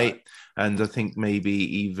Thorpe, and I think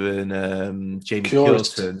maybe even Jamie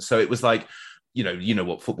Cureton. So it was like, you know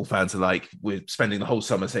what football fans are like. We're spending the whole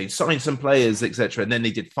summer saying sign some players, etc. And then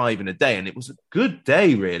they did 5 in a day, and it was a good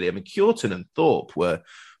day, really. I mean, Cureton and Thorpe were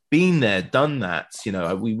been there, done that. You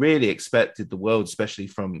know, we really expected the world, especially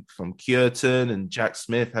from Cureton, and Jack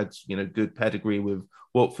Smith had, you know, good pedigree with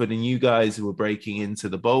Watford, and you guys who were breaking into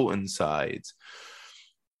the Bolton side.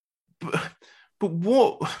 But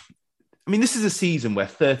what? I mean, this is a season where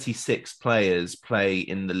 36 players play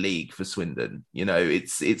in the league for Swindon. You know,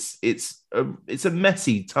 it's a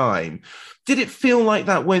messy time. Did it feel like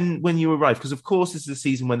that when you arrived? Because of course, this is a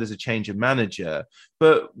season when there's a change of manager.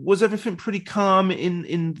 But was everything pretty calm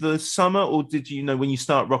in the summer, or did you know when you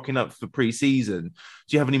start rocking up for pre-season?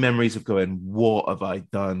 Do you have any memories of going, "What have I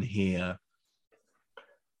done here"?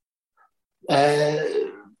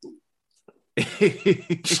 Good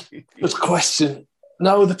question.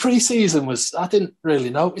 No, the pre-season was, I didn't really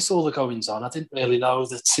notice all the goings on. I didn't really know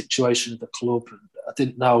the situation of the club. I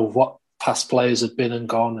didn't know what past players had been and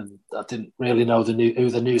gone, and I didn't really know who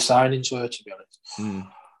the new signings were, to be honest.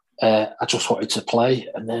 I just wanted to play,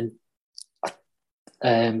 and then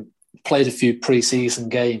I played a few pre-season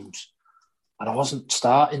games, and I wasn't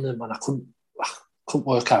starting them, and I couldn't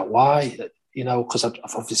work out why, you know, because I've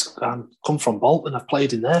obviously come from Bolton. I've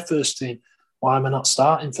played in their first team. Why am I not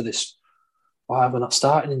starting for this? Why am I not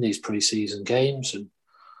starting in these pre-season games? And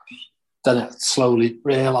then I slowly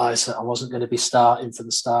realised that I wasn't going to be starting for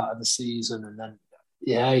the start of the season. And then,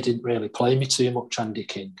 he didn't really play me too much, Andy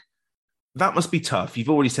King. That must be tough. You've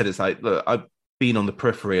already said it's like, look, I've been on the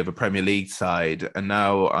periphery of a Premier League side, and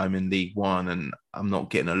now I'm in League One and I'm not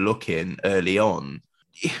getting a look in early on.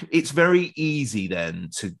 It's very easy then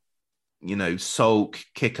to, you know, sulk,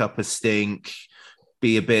 kick up a stink,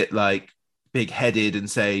 be a bit like big-headed and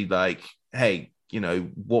say like, hey, you know,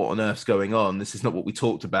 what on earth's going on? This is not what we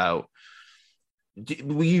talked about.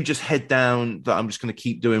 Were you just head down that I'm just going to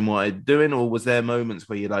keep doing what I'm doing? Or was there moments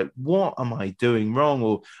where you're like, what am I doing wrong?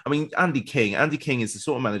 Or, I mean, Andy King is the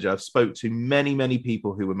sort of manager. I've spoke to many, many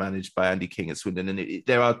people who were managed by Andy King at Swindon. And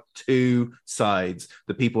there are two sides,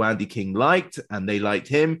 the people Andy King liked and they liked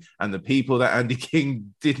him, and the people that Andy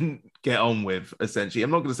King didn't get on with, essentially.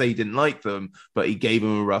 I'm not going to say he didn't like them, but he gave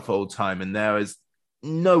them a rough old time. And there is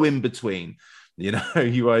no in between. You know,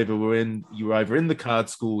 you were either in the card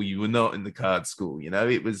school, you were not in the card school. You know,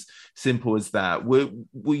 it was simple as that. Were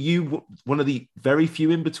you one of the very few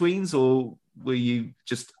in betweens, or were you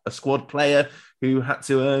just a squad player who had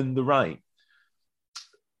to earn the right?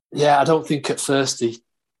 Yeah, I don't think at first he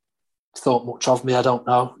thought much of me. I don't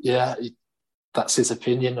know. Yeah, that's his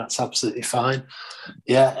opinion. That's absolutely fine.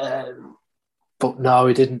 Yeah, but no,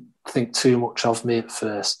 he didn't think too much of me at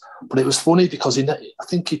first. But it was funny because I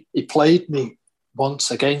think he played me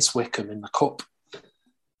once against Wickham in the cup,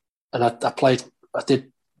 and I played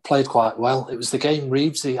quite well. It was the game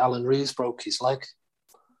Alan Reeves broke his leg.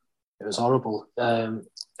 It was horrible. It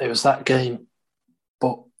was that game,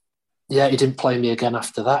 but yeah, he didn't play me again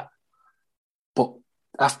after that. But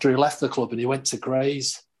after he left the club and he went to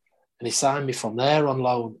Grays, and he signed me from there on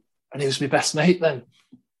loan, and he was my best mate then.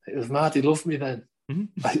 It was mad. He loved me then.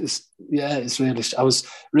 Mm-hmm. I was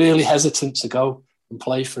really hesitant to go and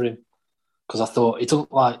play for him, because I thought, he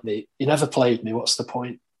doesn't like me. He never played me. What's the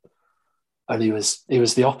point? And he was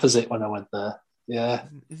the opposite when I went there. Yeah.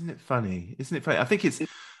 Isn't it funny? I think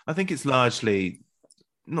it's largely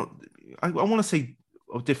not, I want to say,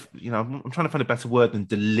 you know, I'm trying to find a better word than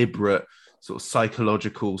deliberate sort of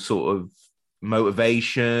psychological sort of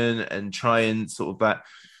motivation, and try and sort of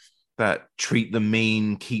that treat them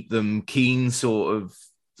mean, keep them keen sort of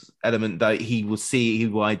element that he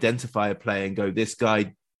will identify a player and go, this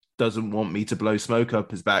guy doesn't want me to blow smoke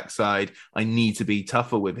up his backside. I need to be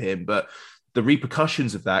tougher with him. But the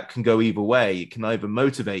repercussions of that can go either way. It can either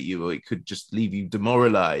motivate you, or it could just leave you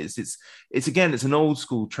demoralized. It's an old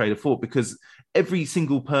school trade of thought, because every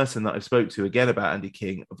single person that I've spoke to again about Andy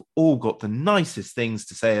King have all got the nicest things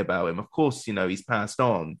to say about him. Of course, you know, he's passed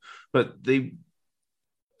on, but they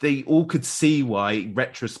all could see why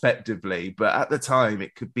retrospectively, but at the time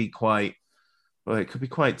it could be quite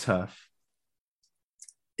tough.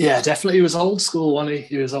 Yeah, definitely. He was old school, wasn't he?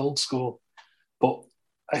 He was old school. But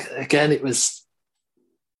again, it was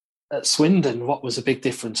at Swindon, what was a big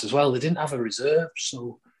difference as well, they didn't have a reserve.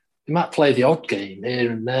 So they might play the odd game here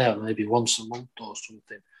and there, maybe once a month or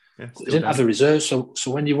something. Yeah, they didn't have a reserve. So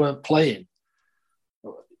when you weren't playing,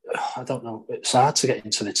 I don't know, it's hard to get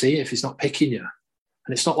into the team if he's not picking you.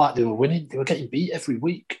 And it's not like they were winning; they were getting beat every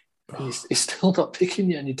week. And he's still not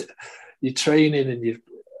picking you, and you're training, and you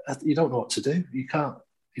don't know what to do. You can't.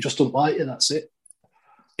 He just don't like you. That's it.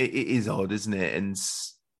 It is odd, isn't it? And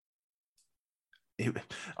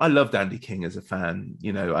I loved Andy King as a fan.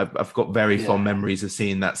 You know, I've got very fond memories of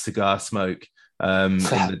seeing that cigar smoke in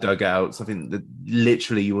the dugouts. I think that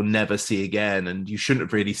literally you will never see again, and you shouldn't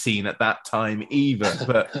have really seen at that time either.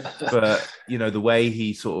 But you know, the way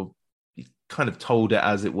he sort of kind of told it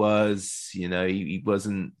as it was. You know, he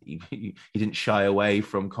didn't shy away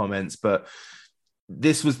from comments, but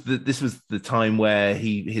this was the time where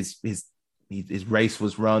his race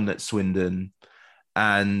was run at Swindon.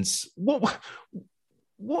 And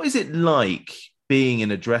what is it like being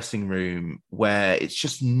in a dressing room where it's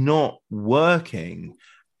just not working?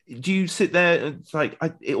 Do you sit there and it's like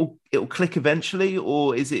it'll click eventually,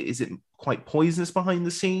 or is it quite poisonous behind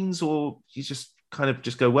the scenes, or you just kind of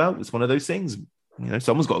just go, well, it's one of those things, you know,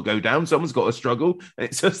 someone's got to go down, someone's got to struggle, and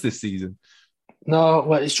it's just this season? No,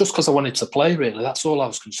 well, it's just because I wanted to play, really. That's all I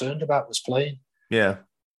was concerned about, was playing. Yeah.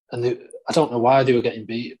 And I don't know why they were getting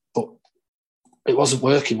beat, but it wasn't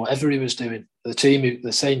working, whatever he was doing.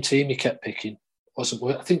 The same team he kept picking wasn't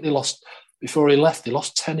working. I think they lost, before he left, they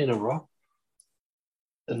lost 10 in a row.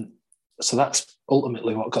 And so that's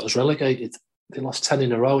ultimately what got us relegated. They lost 10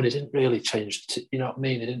 in a row and he didn't really change, you know what I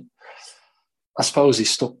mean? He didn't. I suppose he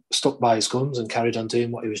stuck by his guns and carried on doing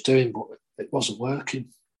what he was doing, but it wasn't working.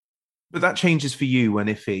 But that changes for you when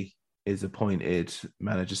Iffy is appointed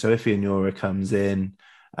manager. So Iffy Anura comes in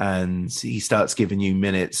and he starts giving you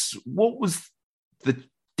minutes. What was the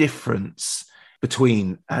difference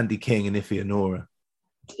between Andy King and Iffy Anura?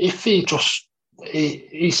 Iffy just,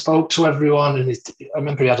 he spoke to everyone, and I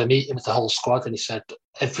remember he had a meeting with the whole squad and he said,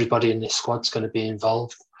 everybody in this squad's going to be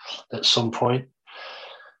involved at some point.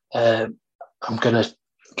 I'm going to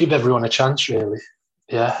give everyone a chance, really.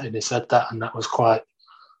 Yeah, and he said that, and that was quite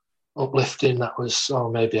uplifting. That was,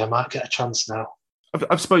 maybe I might get a chance now.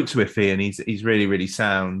 I've spoke to Iffy, and he's really, really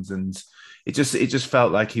sound, and it just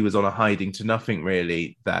felt like he was on a hiding to nothing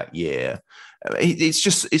really that year.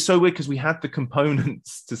 It's so weird because we had the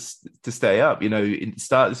components to stay up. You know, in the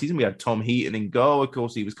start of the season, we had Tom Heaton in goal. Of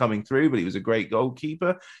course, he was coming through, but he was a great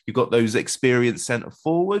goalkeeper. You've got those experienced centre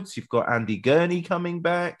forwards. You've got Andy Gurney coming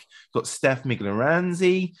back. You've got Steph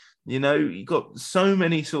Mignoranzi. You know, you've got so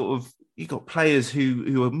many you've got players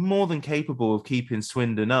who are more than capable of keeping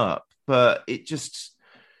Swindon up. But it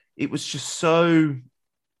was just so...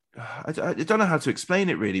 I don't know how to explain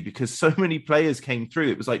it really, because so many players came through.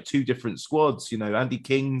 It was like two different squads, you know, Andy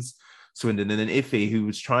King's Swindon and then Iffy, who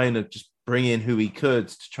was trying to just bring in who he could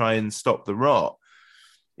to try and stop the rot.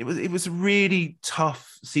 It was a really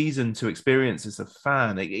tough season to experience as a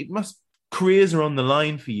fan. Careers are on the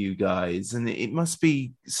line for you guys, and it must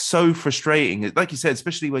be so frustrating. Like you said,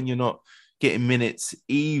 especially when you're not getting minutes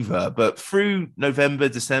either. But through November,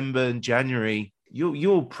 December, and January,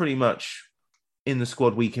 you're pretty much in the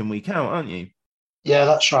squad week in, week out, aren't you? Yeah,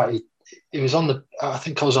 that's right. He was I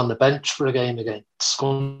think I was on the bench for a game against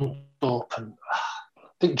Scunthorpe, and I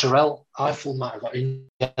think Jarrell Eiffel might have got in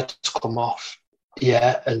to come off.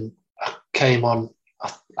 Yeah, and I came on.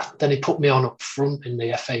 Then he put me on up front in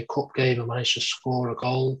the FA Cup game and managed to score a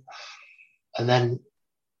goal. And then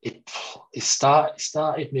he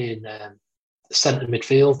started me in centre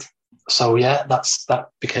midfield. So yeah, that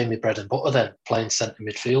became my bread and butter then, playing centre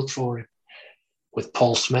midfield for him with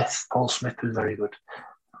Paul Smith. Paul Smith was very good.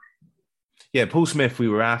 Yeah, Paul Smith we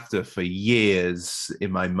were after for years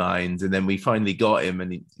in my mind, and then we finally got him,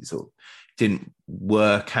 and he sort of didn't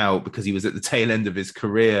work out because he was at the tail end of his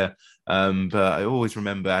career. But I always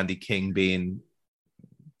remember Andy King being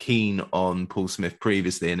keen on Paul Smith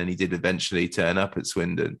previously, and then he did eventually turn up at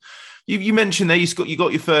Swindon. You mentioned there you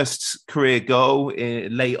got your first career goal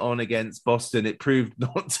late on against Boston. It proved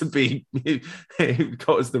not to be. It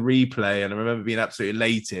got us the replay, and I remember being absolutely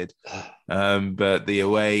elated. But the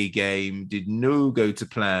away game did no go to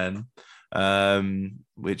plan,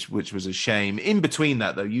 which was a shame. In between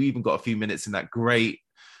that, though, you even got a few minutes in that great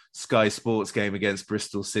Sky Sports game against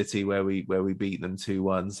Bristol City where we beat them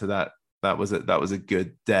 2-1. So that was a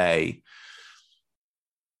good day.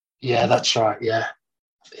 Yeah, that's right. Yeah.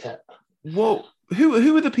 Well,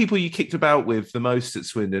 who were the people you kicked about with the most at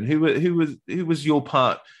Swindon? Who was your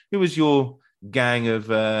part? Who was your gang of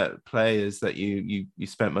players that you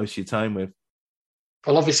spent most of your time with?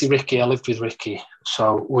 Well, obviously Ricky. I lived with Ricky,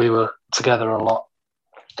 so we were together a lot,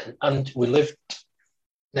 and we lived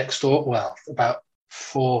next door. Well, about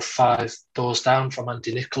 4 or 5 doors down from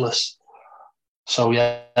Andy Nicholas. So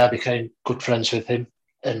yeah, I became good friends with him,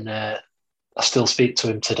 and I still speak to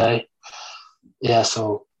him today. Yeah,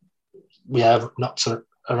 so knocked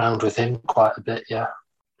around with him quite a bit, yeah.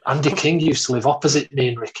 Andy King used to live opposite me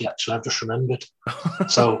and Ricky, actually, I've just remembered.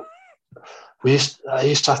 So I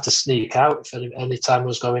used to have to sneak out if any time I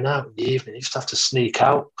was going out in the evening. I used to have to sneak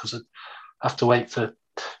out because I'd have to wait to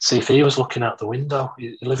see if he was looking out the window.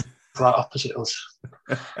 He lived right opposite us.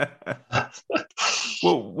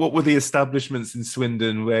 What were the establishments in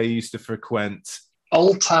Swindon where you used to frequent?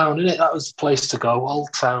 Old Town, innit? That was the place to go.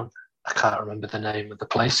 Old Town. I can't remember the name of the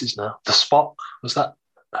places now. The Spot, was that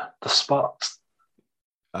the Spot?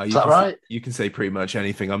 Is that right? You can say pretty much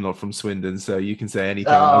anything. I'm not from Swindon, so you can say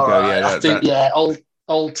anything. And I'll go. Right. Yeah,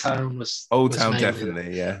 Old Town was. Old Town,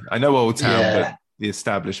 definitely. Yeah, I know Old Town, but the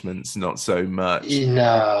establishments not so much.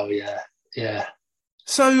 No, yeah.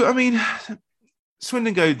 So I mean,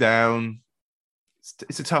 Swindon go down.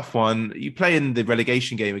 It's a tough one. You play in the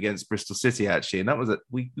relegation game against Bristol City, actually, and that was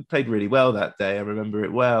we played really well that day. I remember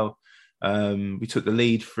it well. We took the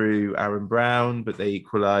lead through Aaron Brown, but they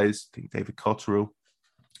equalised. I think David Cotterill.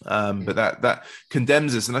 But that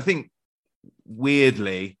condemns us. And I think,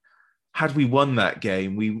 weirdly, had we won that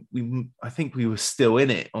game, I think we were still in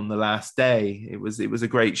it on the last day. It was a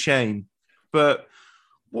great shame. But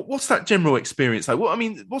what's that general experience like?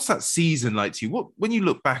 What's that season like to you? When you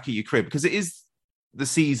look back at your career, because it is the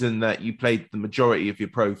season that you played the majority of your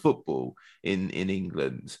pro football in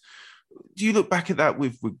England. Do you look back at that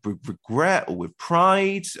with regret or with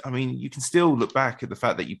pride? I mean, you can still look back at the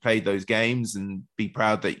fact that you played those games and be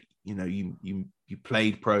proud that you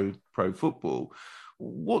played pro football.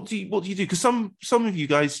 What do you do? Because some of you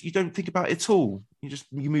guys, you don't think about it at all.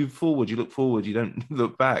 You move forward, you look forward, you don't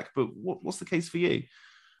look back. But what's the case for you?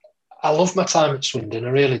 I loved my time at Swindon. I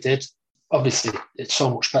really did. Obviously, it's so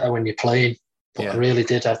much better when you're playing. But I really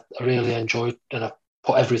did. I really enjoyed, and I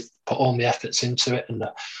put all my efforts into it. And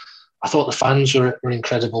I thought the fans were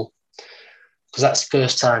incredible, because that's the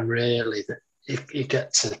first time really that you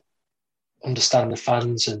get to understand the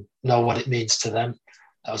fans and know what it means to them.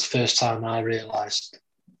 That was the first time I realised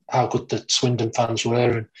how good the Swindon fans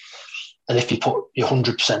were, and if you put your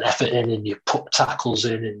 100% effort in and you put tackles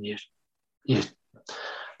in and you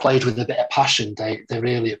played with a bit of passion, they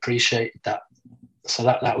really appreciated that. So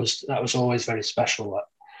that was always very special.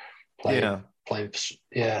 Playing,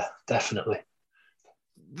 definitely.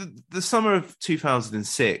 The summer of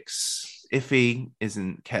 2006, Iffy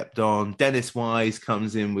isn't kept on. Dennis Wise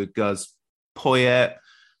comes in with Gus Poyet,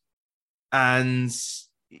 and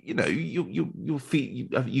you go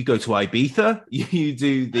to Ibiza.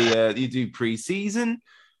 You do pre-season,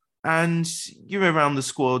 and you're around the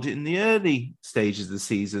squad in the early stages of the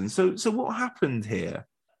season. So what happened here?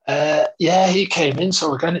 He came in.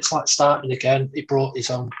 So again, it's like starting again. He brought his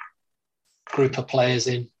own group of players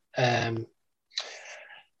in. I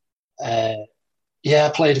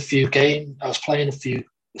played a few games.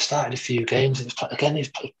 Started a few games.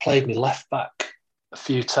 He played me left back a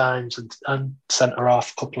few times and centre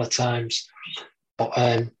half a couple of times. But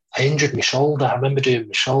I injured my shoulder. I remember doing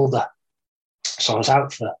my shoulder. So I was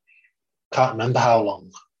out for, can't remember how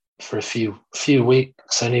long, for a few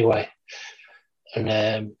weeks anyway.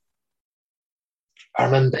 And I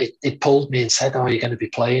remember he pulled me and said, "Oh, you're going to be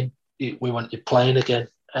playing. We want you playing again.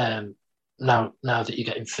 Now that you're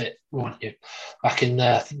getting fit, we want you back in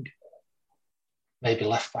there." I think maybe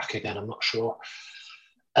left back again, I'm not sure.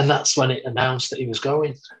 And that's when it announced that he was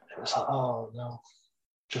going. It was like, oh no.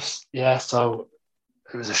 So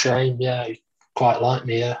it was a shame. Yeah, he quite liked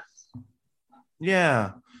me, yeah.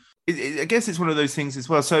 Yeah. I guess it's one of those things as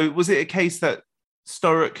well. So was it a case that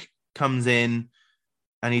Sturrock comes in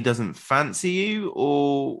and he doesn't fancy you?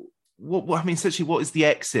 Or essentially, what is the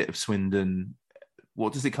exit of Swindon?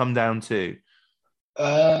 What does it come down to?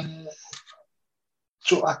 Again,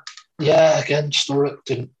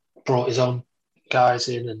 Sturrock brought his own guys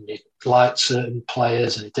in, and he liked certain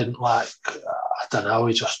players, and he didn't like, I don't know,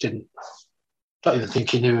 he just didn't. I don't even think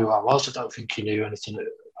he knew who I was. I don't think he knew anything.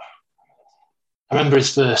 I remember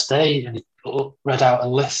his first day, and he read out a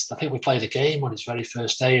list. I think we played a game on his very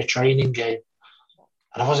first day, a training game,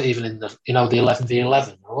 and I wasn't even in the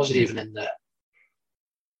 11v11. I wasn't even in the.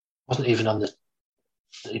 Wasn't even on the.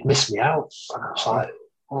 He'd missed me out, and I was like,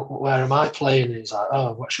 "Where am I playing?" And he's like,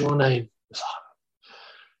 "Oh, what's your name?" I was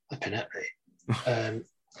like, "Flipping it."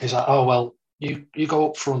 He's like, "Oh well, you go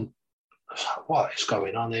up front." I was like, "What is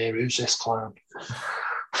going on here? Who's this clown?"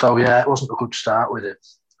 So yeah, it wasn't a good start with him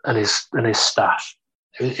and his staff.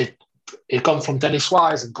 He'd gone from Dennis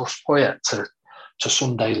Wise and Gus Poyet to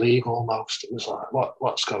Sunday League almost. It was like,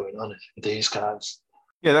 what's going on with these guys?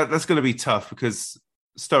 Yeah, that's going to be tough, because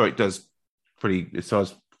Sturrock does pretty, as far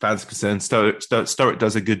as fans are concerned, Sturrock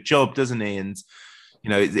does a good job, doesn't he? And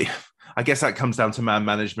I guess that comes down to man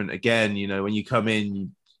management again. You know, when you come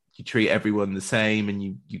in, you treat everyone the same, and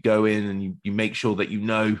you go in and you make sure that you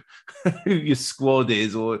know who your squad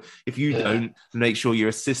is, or if you don't, make sure your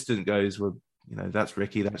assistant goes, well, you know, that's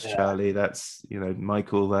Ricky, that's Charlie, that's, you know,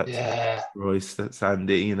 Michael, that's Royce, that's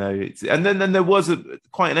Andy, you know. And then there was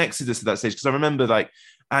quite an exodus at that stage, because I remember like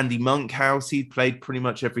Andy Monkhouse, he played pretty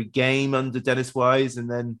much every game under Dennis Wise, and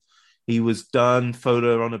then he was done.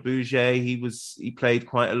 Fola Onabuje, he played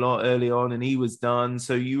quite a lot early on, and he was done.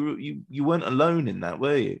 So you weren't alone in that,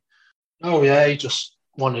 were you? Oh yeah, he just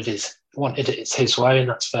wanted it his way, and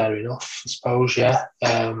that's fair enough, I suppose. Yeah,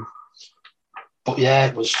 but yeah,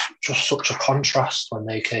 it was just such a contrast when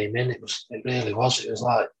they came in. It really was. It was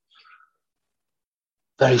like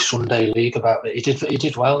very Sunday League about it. He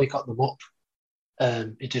did well. He got them up.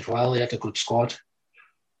 He did well. He had a good squad,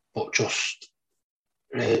 but just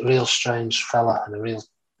real strange fella, and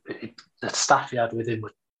the staff he had with him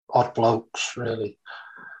were odd blokes, really.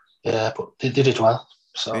 Yeah, but they did well.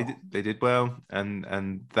 So they did well,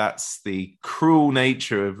 and that's the cruel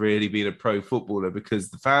nature of really being a pro footballer, because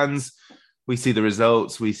the fans, we see the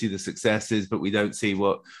results, we see the successes, but we don't see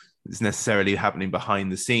what is necessarily happening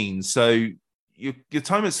behind the scenes. So your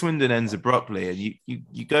time at Swindon ends abruptly, and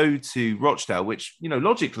you go to Rochdale, which, you know,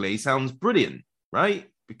 logically sounds brilliant, right?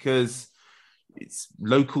 Because it's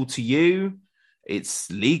local to you,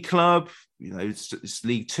 it's League Club, you know, it's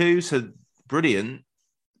League Two, so brilliant.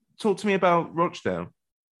 Talk to me about Rochdale.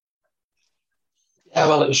 Yeah,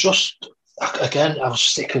 well, it was just, again, I was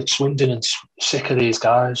sick of Swindon and sick of these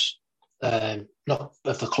guys. Not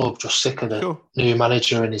of the club, just sick of the new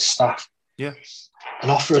manager and his staff. Yeah. An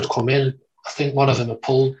offer had come in. I think one of them had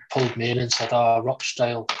pulled me in and said,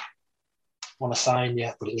 Rochdale want to sign you.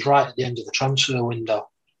 But it was right at the end of the transfer window.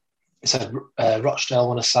 He said, Rochdale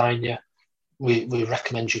want to sign you. We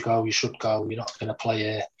recommend you go. You should go. You're not going to play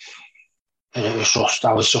here. And it was just,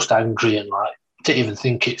 I was just angry and like, didn't even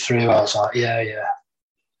think it through. I was like, yeah.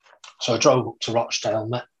 So I drove up to Rochdale,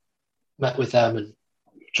 met with them and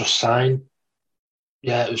just signed.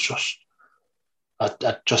 Yeah, it was just,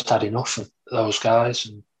 I'd just had enough of those guys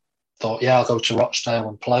and thought, yeah, I'll go to Rochdale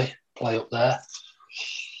and play up there.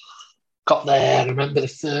 Got there, I remember the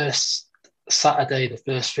first Saturday, the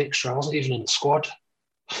first fixture, I wasn't even in the squad.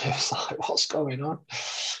 I was like, what's going on?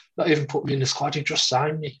 Not even put me in the squad, he just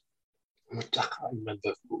signed me. I can't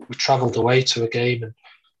remember. We travelled away to a game and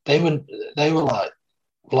they were like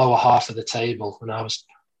lower half of the table, and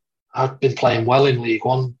I'd been playing well in League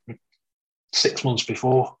One 6 months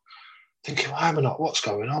before, thinking, what's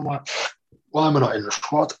going on? Why am I not in the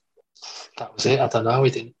squad? That was it. I don't know.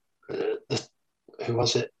 He didn't. Who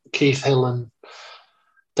was it? Keith Hill and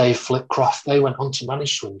Dave Flitcroft. They went on to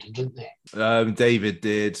manage Swindon, didn't they? David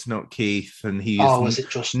did, not Keith, and he was it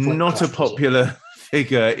just not a popular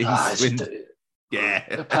figure in Swindon. Yeah,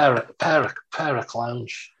 a pair of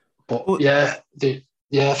clowns. But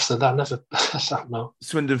so that never. I don't know.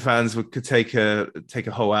 Swindon fans could take a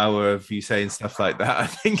whole hour of you saying stuff like that, I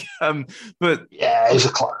think. But yeah, he's a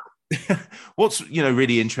clown. What's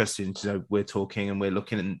really interesting, we're talking and we're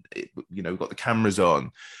looking, and we've got the cameras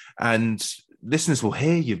on, and listeners will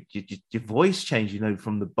hear your voice change,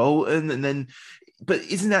 from the Bolton, and then, but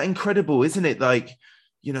isn't that incredible? Isn't it? Like,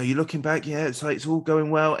 you're looking back, it's like it's all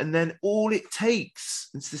going well, and then all it takes,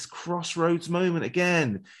 it's this crossroads moment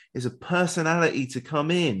again, is a personality to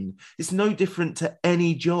come in. It's no different to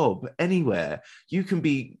any job anywhere. You can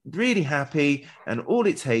be really happy, and all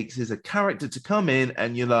it takes is a character to come in,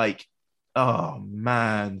 and you're like, oh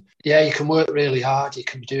man. Yeah, you can work really hard, you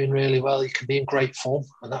can be doing really well, you can be in great form,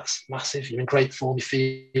 and that's massive. You're in great form,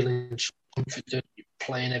 you're feeling confident, you're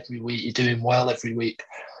playing every week, you're doing well every week.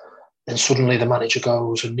 Then suddenly the manager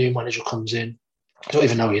goes, a new manager comes in. I don't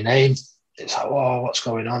even know your name. It's like, oh, what's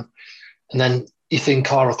going on? And then you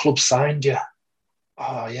think, a club signed you.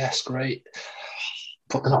 Oh, yes, great.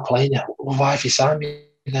 But they're not playing you. Well, why have you signed me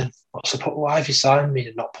then? Why have you signed me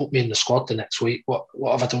and not put me in the squad the next week? What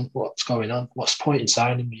have I done? What's going on? What's the point in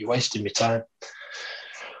signing me? You're wasting my time.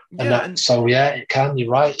 It can. You're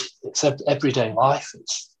right. It's everyday life.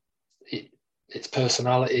 It's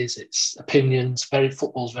personalities, it's opinions.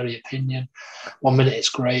 Football's very opinion. 1 minute it's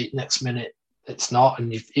great, next minute it's not.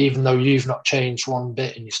 And even though you've not changed one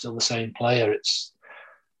bit and you're still the same player,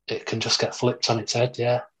 it can just get flipped on its head.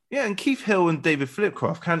 Yeah. Yeah, and Keith Hill and David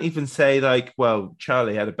Flitcroft can't even say like, well,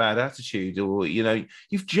 Charlie had a bad attitude, or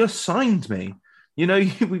you've just signed me.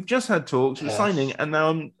 We've just had talks, we're signing, and now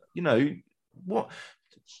I'm, what?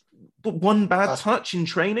 But one bad touch in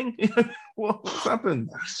training? What's happened?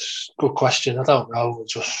 Good question. I don't know.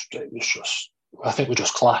 I think we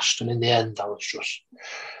just clashed, and in the end,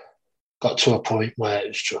 got to a point where it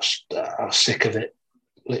was just, I was sick of it,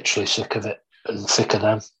 literally sick of it, and sick of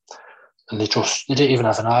them. And they didn't even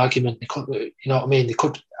have an argument. They couldn't, you know what I mean?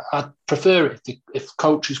 I'd prefer it if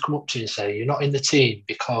coaches come up to you and say, you're not in the team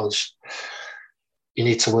because you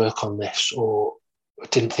need to work on this, or I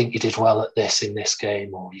didn't think you did well at this in this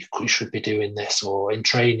game, or you should be doing this, or in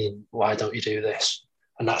training, why don't you do this?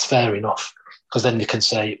 And that's fair enough, because then you can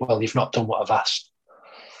say, well, you've not done what I've asked.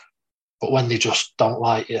 But when they just don't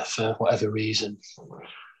like you for whatever reason,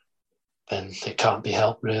 then it can't be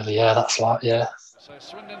helped, really. Yeah, that's like, yeah. So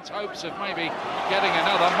Swindon's hopes of maybe getting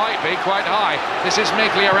another might be quite high. This is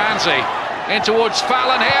Miglioranzi in towards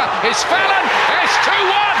Fallon here. It's Fallon! It's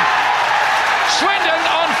 2-1! Swindon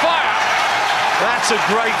on fire! That's a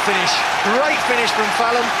great finish. Great finish from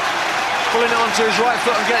Fallon. Pulling it onto his right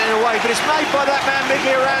foot and getting away. But it's made by that man,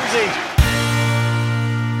 Miglioranzi.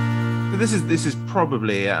 This is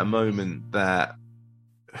probably at a moment that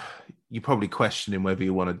you're probably questioning whether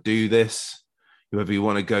you want to do this, whether you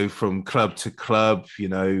want to go from club to club, you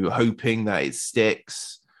know, hoping that it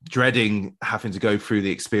sticks, dreading having to go through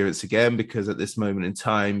the experience again, because at this moment in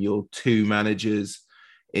time, you're 2 managers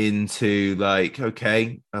into like,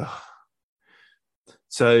 okay.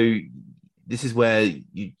 So this is where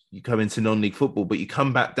you come into non-league football, but you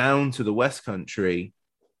come back down to the West Country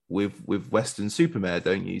with Weston-super-Mare,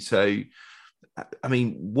 don't you? So, I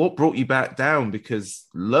mean, what brought you back down? Because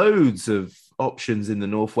loads of options in the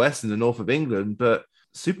Northwest and the north of England, but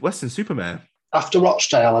Weston-super-Mare. After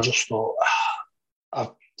Rochdale, I just thought, I'm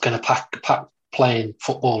going to pack playing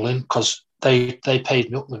football in, because they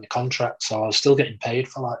paid me up with my contract, so I was still getting paid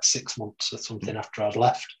for like 6 months or something after I'd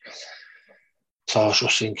left. So I was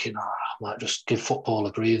just thinking, I might just give football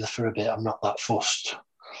a breather for a bit. I'm not that fussed.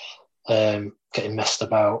 Getting messed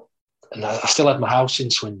about. And I still had my house in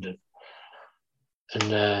Swindon. And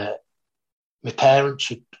my parents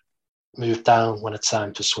had moved down when I'd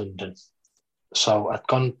signed to Swindon. So I'd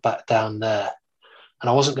gone back down there and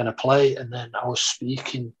I wasn't going to play. And then I was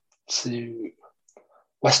speaking to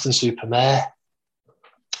Weston-super-Mare.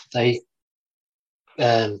 They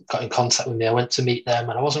got in contact with me. I went to meet them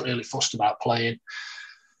and I wasn't really fussed about playing.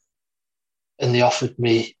 And they offered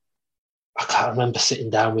me, I can't remember sitting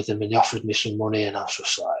down with them, and they offered me some money and I was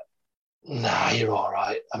just like, nah, you're all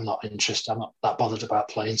right. I'm not interested. I'm not that bothered about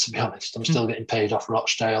playing, to be honest. I'm still getting paid off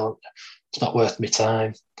Rochdale. It's not worth my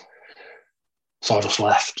time. So I just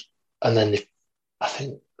left. And then I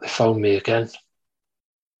think they phoned me again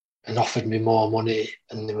and offered me more money.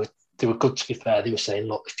 And they were good, to be fair. They were saying,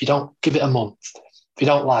 look, if you don't give it a month, if you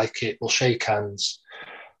don't like it, we'll shake hands.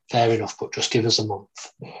 Fair enough, but just give us a month.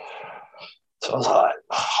 So I was like,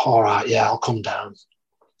 all right, yeah, I'll come down.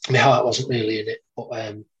 My heart wasn't really in it, but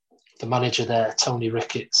the manager there, Tony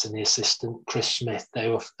Ricketts, and the assistant, Chris Smith, they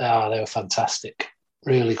were fantastic.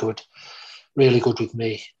 Really good with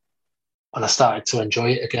me. And I started to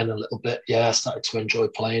enjoy it again a little bit. Yeah, I started to enjoy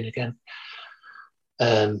playing again.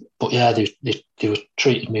 But yeah, they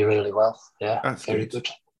treated me really well. Yeah, that's very good.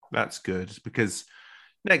 That's good, because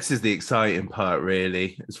next is the exciting part,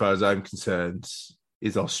 really, as far as I'm concerned,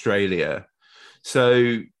 is Australia.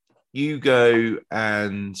 So you go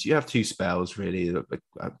and you have 2 spells, really.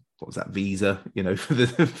 What was that, visa? You know, for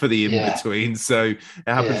the in between. So it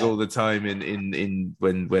happens all the time in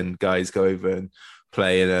when guys go over and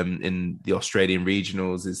play in the Australian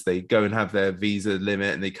regionals, is they go and have their visa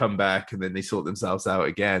limit and they come back and then they sort themselves out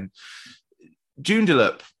again.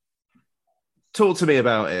 Joondalup, talk to me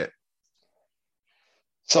about it.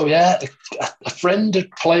 So yeah, a friend had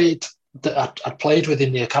played that I'd played with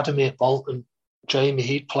in the academy at Bolton. Jamie,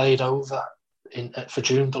 he'd played over for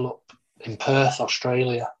Joondalup in Perth,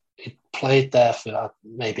 Australia. He'd played there for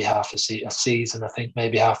maybe half a season, I think,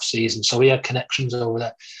 maybe half a season. So he had connections over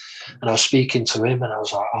there. And I was speaking to him and I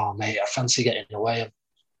was like, oh, mate, I fancy getting away. I'm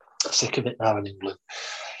sick of it now in England.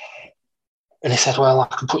 And he said, well, I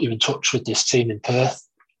can put you in touch with this team in Perth.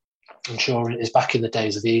 I'm sure it is back in the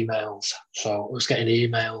days of emails. So I was getting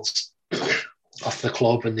emails off the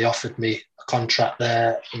club and they offered me a contract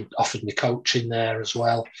there and offered me coaching there as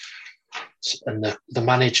well. And the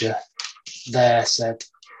manager there said,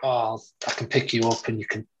 oh, I can pick you up and you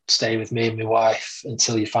can stay with me and my wife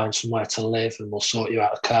until you find somewhere to live and we'll sort you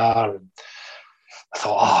out a car. And I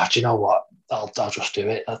thought, oh, do you know what? I'll just do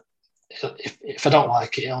it. If I don't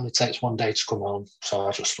like it, it only takes 1 day to come home. So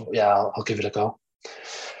I just thought, yeah, I'll give it a go.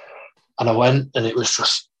 And I went and it was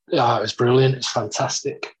just, it was brilliant. It's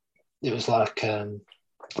fantastic. It was like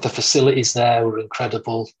the facilities there were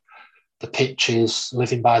incredible. The pitches,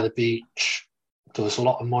 living by the beach. There was a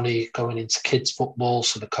lot of money going into kids' football,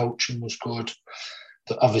 so the coaching was good.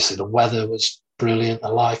 Obviously, the weather was brilliant, the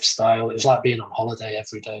lifestyle. It was like being on holiday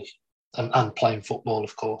every day. and playing football,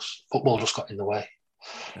 of course. Football just got in the way.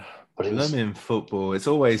 But it was Blooming football. It's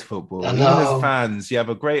always football. I Even know. as fans, you have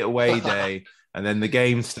a great away day, and then the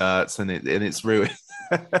game starts, and it's ruined.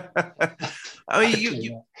 I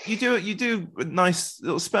mean, you do a nice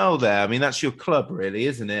little spell there. I mean, that's your club, really,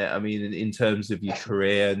 isn't it? I mean, in terms of your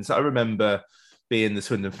career. And so I remember being the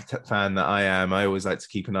Swindon fan that I am. I always like to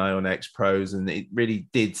keep an eye on ex-pros, and it really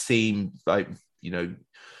did seem like,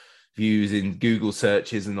 views in Google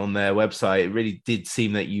searches and on their website, it really did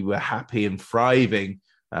seem that you were happy and thriving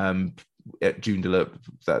at Joondalup.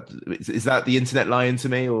 Is that the internet lying to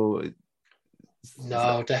me, or?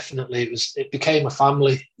 No, definitely. It became a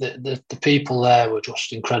family. The people there were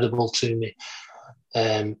just incredible to me.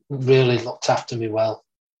 Really looked after me well,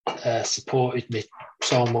 supported me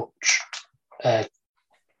so much,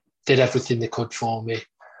 did everything they could for me.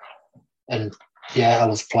 And yeah, I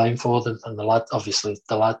loved playing for them. And the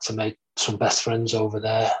lads I made some best friends over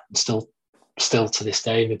there, and still to this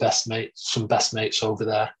day, some best mates over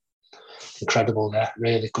there. Incredible there,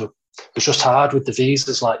 really good. It's just hard with the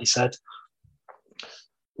visas, like you said.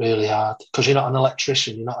 Really hard, because you're not an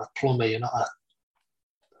electrician, you're not a plumber, you're not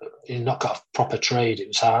got a proper trade. It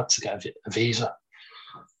was hard to get a visa.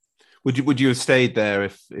 Would you have stayed there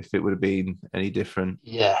if it would have been any different?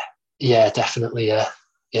 Yeah, definitely.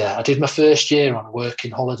 Yeah. I did my first year on a working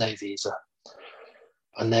holiday visa,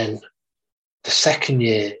 and then the second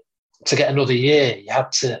year, to get another year, you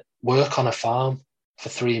had to work on a farm for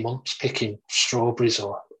 3 months picking strawberries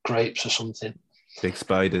or grapes or something. Big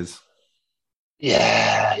spiders.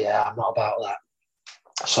 Yeah, I'm not about that.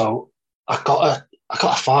 So I got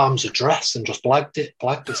a farm's address and just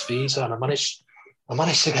blagged this visa, and I managed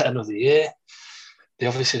to get another year. They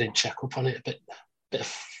obviously didn't check up on it, a bit of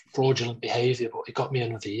fraudulent behaviour, but it got me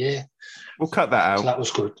another year. We'll cut that out. So that was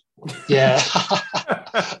good. Yeah.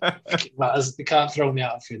 It matters. They can't throw me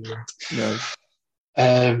out of Finland. No.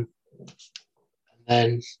 And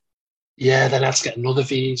then I had to get another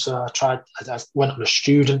visa. I went on a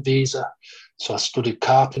student visa. So I studied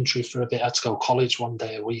carpentry for a bit. I had to go to college one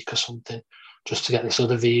day a week or something just to get this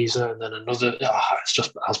other visa, and then another. I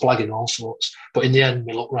was blagging all sorts. But in the end,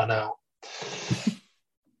 my luck ran out.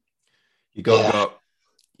 You got.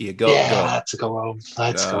 I had to go home.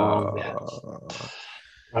 Yeah.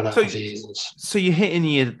 Ran out of visas. So you're hitting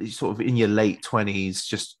your sort of in your late 20s,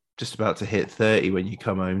 just about to hit 30 when you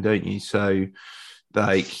come home, don't you? So,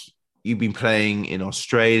 like, you've been playing in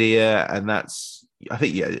Australia, and that's. I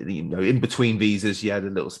think, in between visas, you had a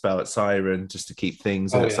little spell at Siren just to keep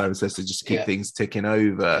things, Siren says to just keep things ticking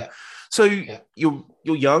over. Yeah. So you're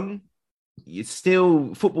young,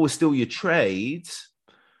 football is still your trade,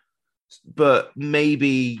 but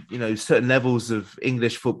maybe, certain levels of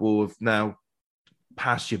English football have now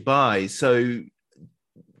passed you by. So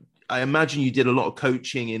I imagine you did a lot of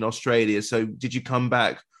coaching in Australia. So did you come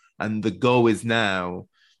back and the goal is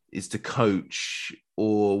to coach,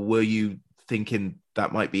 or were you thinking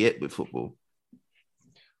that might be it with football?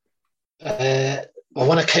 Well,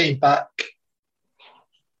 when I came back,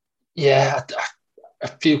 a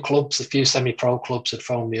few semi-pro clubs had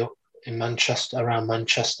phoned me up in around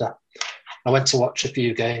Manchester. I went to watch a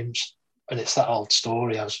few games, and it's that old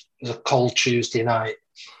story. It was a cold Tuesday night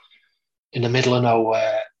in the middle of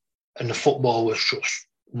nowhere, and the football was just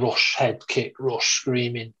rush, head kick, rush,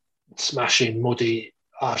 screaming, smashing, muddy.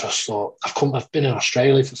 I just thought, I've been in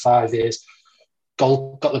Australia for 5 years.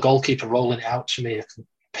 Got the goalkeeper rolling it out to me. I can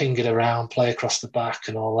ping it around, play across the back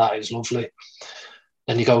and all that. It was lovely.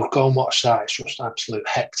 Then you go and watch that. It's just absolute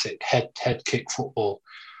hectic head kick football.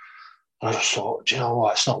 And I just thought, do you know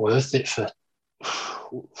what? It's not worth it for,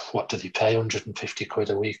 what do they pay? 150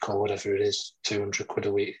 quid a week or whatever it is, 200 quid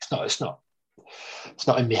a week. It's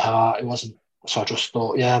not in my heart. It wasn't. So I just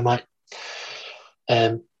thought, I might.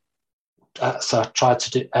 So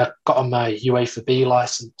I got on my UEFA B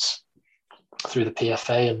licence through the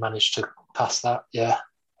PFA and managed to pass that. Yeah.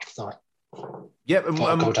 So I'll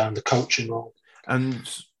go down the coaching role. And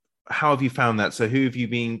how have you found that? So who have you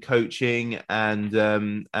been coaching, and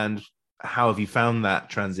how have you found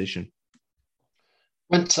that transition?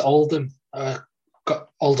 Went to Oldham. Got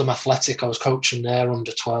Oldham Athletic. I was coaching there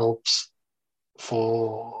under 12s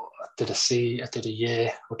I did a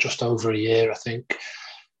year, or just over a year, I think,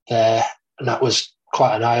 there. And that was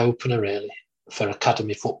quite an eye-opener, really, for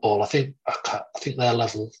academy football. I think they're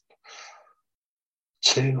level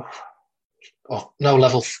 2, or no,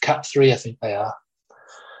 level Cat 3. I think they are.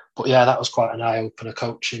 But yeah, that was quite an eye-opener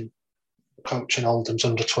coaching Oldham's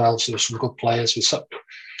under 12s. There were some good players. We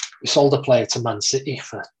sold a player to Man City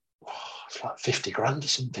for like 50 grand or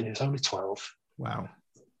something. He was only 12. Wow.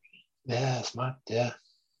 Yeah, it's mad. Yeah,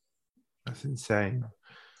 that's insane.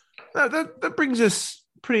 That brings us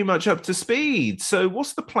pretty much up to speed. So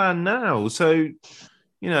what's the plan now? So,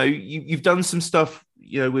 you've done some stuff,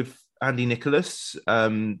 with Andy Nicholas,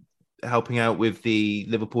 helping out with the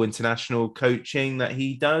Liverpool international coaching that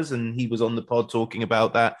he does. And he was on the pod talking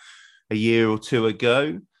about that a year or two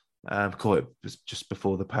ago. It was just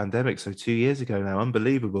before the pandemic. So 2 years ago now.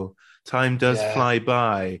 Unbelievable. Time does fly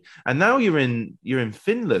by. And now you're in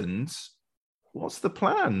Finland. What's the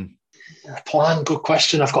plan? Plan? Good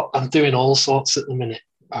question. I'm doing all sorts at the minute.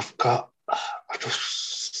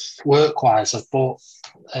 Work-wise, I've bought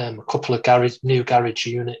a couple of new garage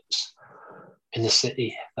units in the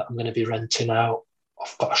city that I'm going to be renting out.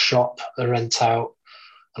 I've got a shop to rent out,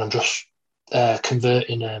 and I'm just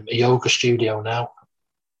converting a yoga studio now.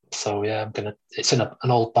 So it's in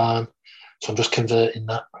an old barn, so I'm just converting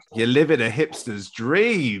that. You're living a hipster's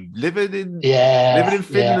dream. Living in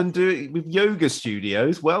Finland with yoga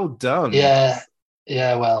studios. Well done. Yeah.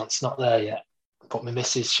 Well, it's not there yet. But my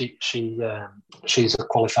missus, she's a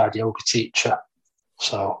qualified yoga teacher,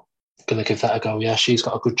 so I'm gonna give that a go. Yeah, she's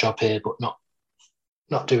got a good job here, but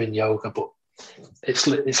not doing yoga. But it's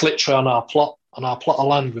literally on our plot of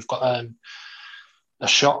land. We've got a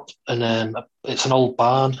shop, and it's an old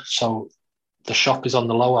barn, so the shop is on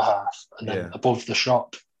the lower half, and then above the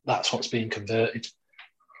shop, that's what's being converted.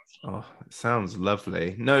 Oh, it sounds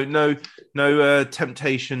lovely. No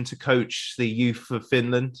temptation to coach the youth of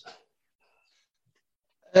Finland.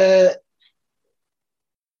 That's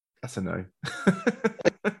a no.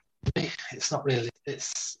 It's not really.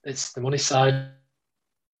 It's the money side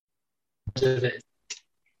of it.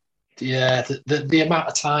 Yeah, the amount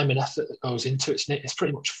of time and effort that goes into it's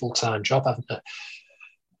pretty much a full-time job,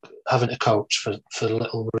 having a coach for the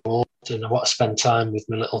little reward. And I want to spend time with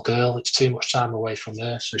my little girl. It's too much time away from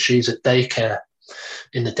her. So she's at daycare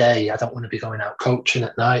in the day. I don't want to be going out coaching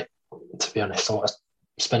at night, to be honest. I want to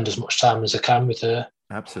spend as much time as I can with her.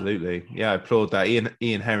 Absolutely. Yeah, I applaud that.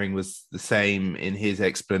 Ian Herring was the same in his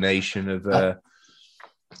explanation of it.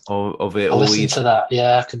 I listened to that.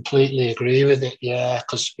 Yeah, I completely agree with it. Yeah,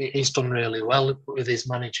 because he's done really well with his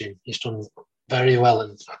managing. He's done very well,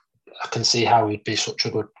 and I can see how he'd be such a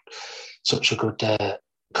good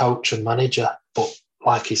coach and manager. But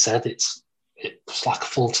like he said, it's like a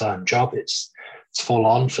full-time job. It's full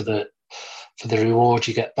on for the reward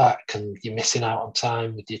you get back, and you're missing out on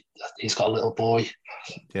time with he's got a little boy,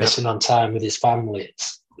 missing on time with his family.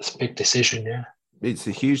 It's a big decision, yeah. It's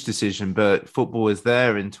a huge decision, but football is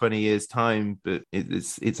there in 20 years' time, but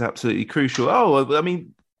it's absolutely crucial. Oh, I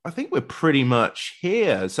mean, I think we're pretty much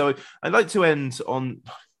here. So I'd like to end on,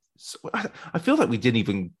 I feel like we didn't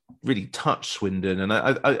even really touch Swindon, and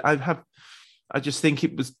I just think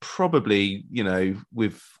it was probably,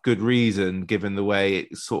 with good reason, given the way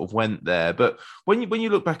it sort of went there. But when you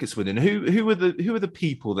look back at Swindon, who are the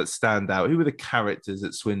people that stand out? Who are the characters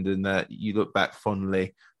at Swindon that you look back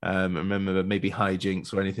fondly? Remember maybe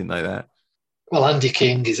hijinks or anything like that? Well, Andy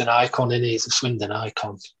King is an icon, and he's a Swindon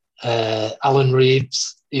icon. Alan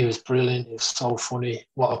Reeves, he was brilliant. He was so funny.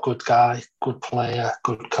 What a good guy, good player,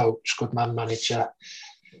 good coach, good man manager.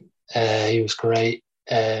 He was great.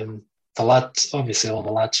 The lads, obviously all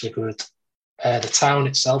the lads were good. The town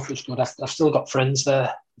itself was good. I've still got friends there.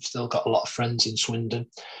 I've still got a lot of friends in Swindon.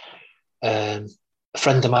 A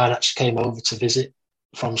friend of mine actually came over to visit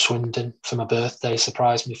from Swindon for my birthday,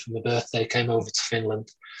 surprised me for my birthday, came over to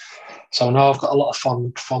Finland. So no, I've got a lot of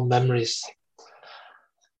fond memories.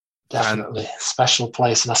 Definitely special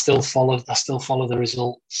place, and I still follow the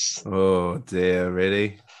results. Oh dear,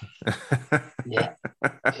 really? Yeah.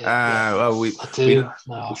 Well, I do.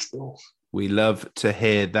 We love to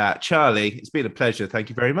hear that. Charlie, it's been a pleasure. Thank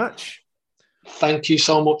you very much. Thank you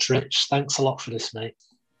so much, Rich. Thanks a lot for this, mate.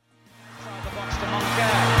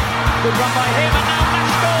 Good run by him, and now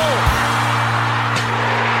match goal.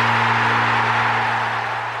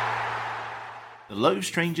 The Low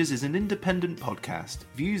Strangers is an independent podcast.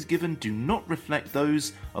 Views given do not reflect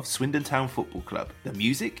those of Swindon Town Football Club. The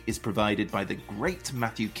music is provided by the great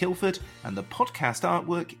Matthew Kilford, and the podcast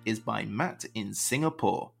artwork is by Matt in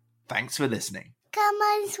Singapore. Thanks for listening. Come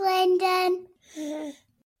on, Swindon.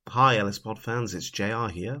 Hi, Ellis Pod fans, it's JR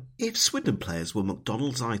here. If Swindon players were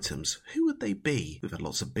McDonald's items, who would they be? We've had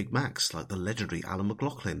lots of Big Macs, like the legendary Alan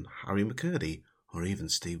McLaughlin, Harry McCurdy, or even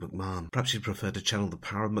Steve McMahon. Perhaps you'd prefer to channel the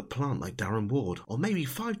power of McPlant like Darren Ward, or maybe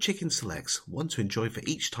 5 chicken selects, one to enjoy for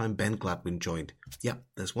each time Ben Gladwin joined. Yep,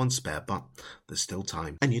 there's one spare, but there's still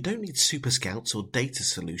time. And you don't need Super Scouts or data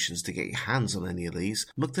solutions to get your hands on any of these.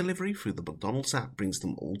 McDelivery through the McDonald's app brings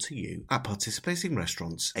them all to you. At participating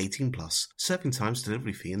restaurants, 18+, serving times,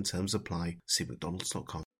 delivery fee and terms apply. See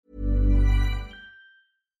mcdonalds.com.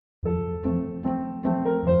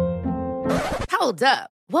 Hold up.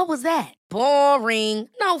 What was that? Boring.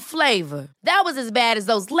 No flavor. That was as bad as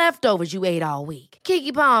those leftovers you ate all week.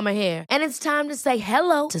 Keke Palmer here, and it's time to say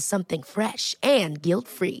hello to something fresh and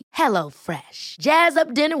guilt-free. Hello Fresh. Jazz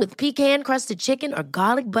up dinner with pecan-crusted chicken or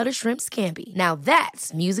garlic butter shrimp scampi. Now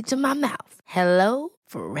that's music to my mouth. Hello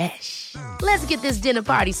Fresh. Let's get this dinner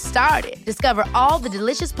party started. Discover all the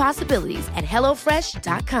delicious possibilities at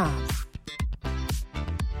HelloFresh.com.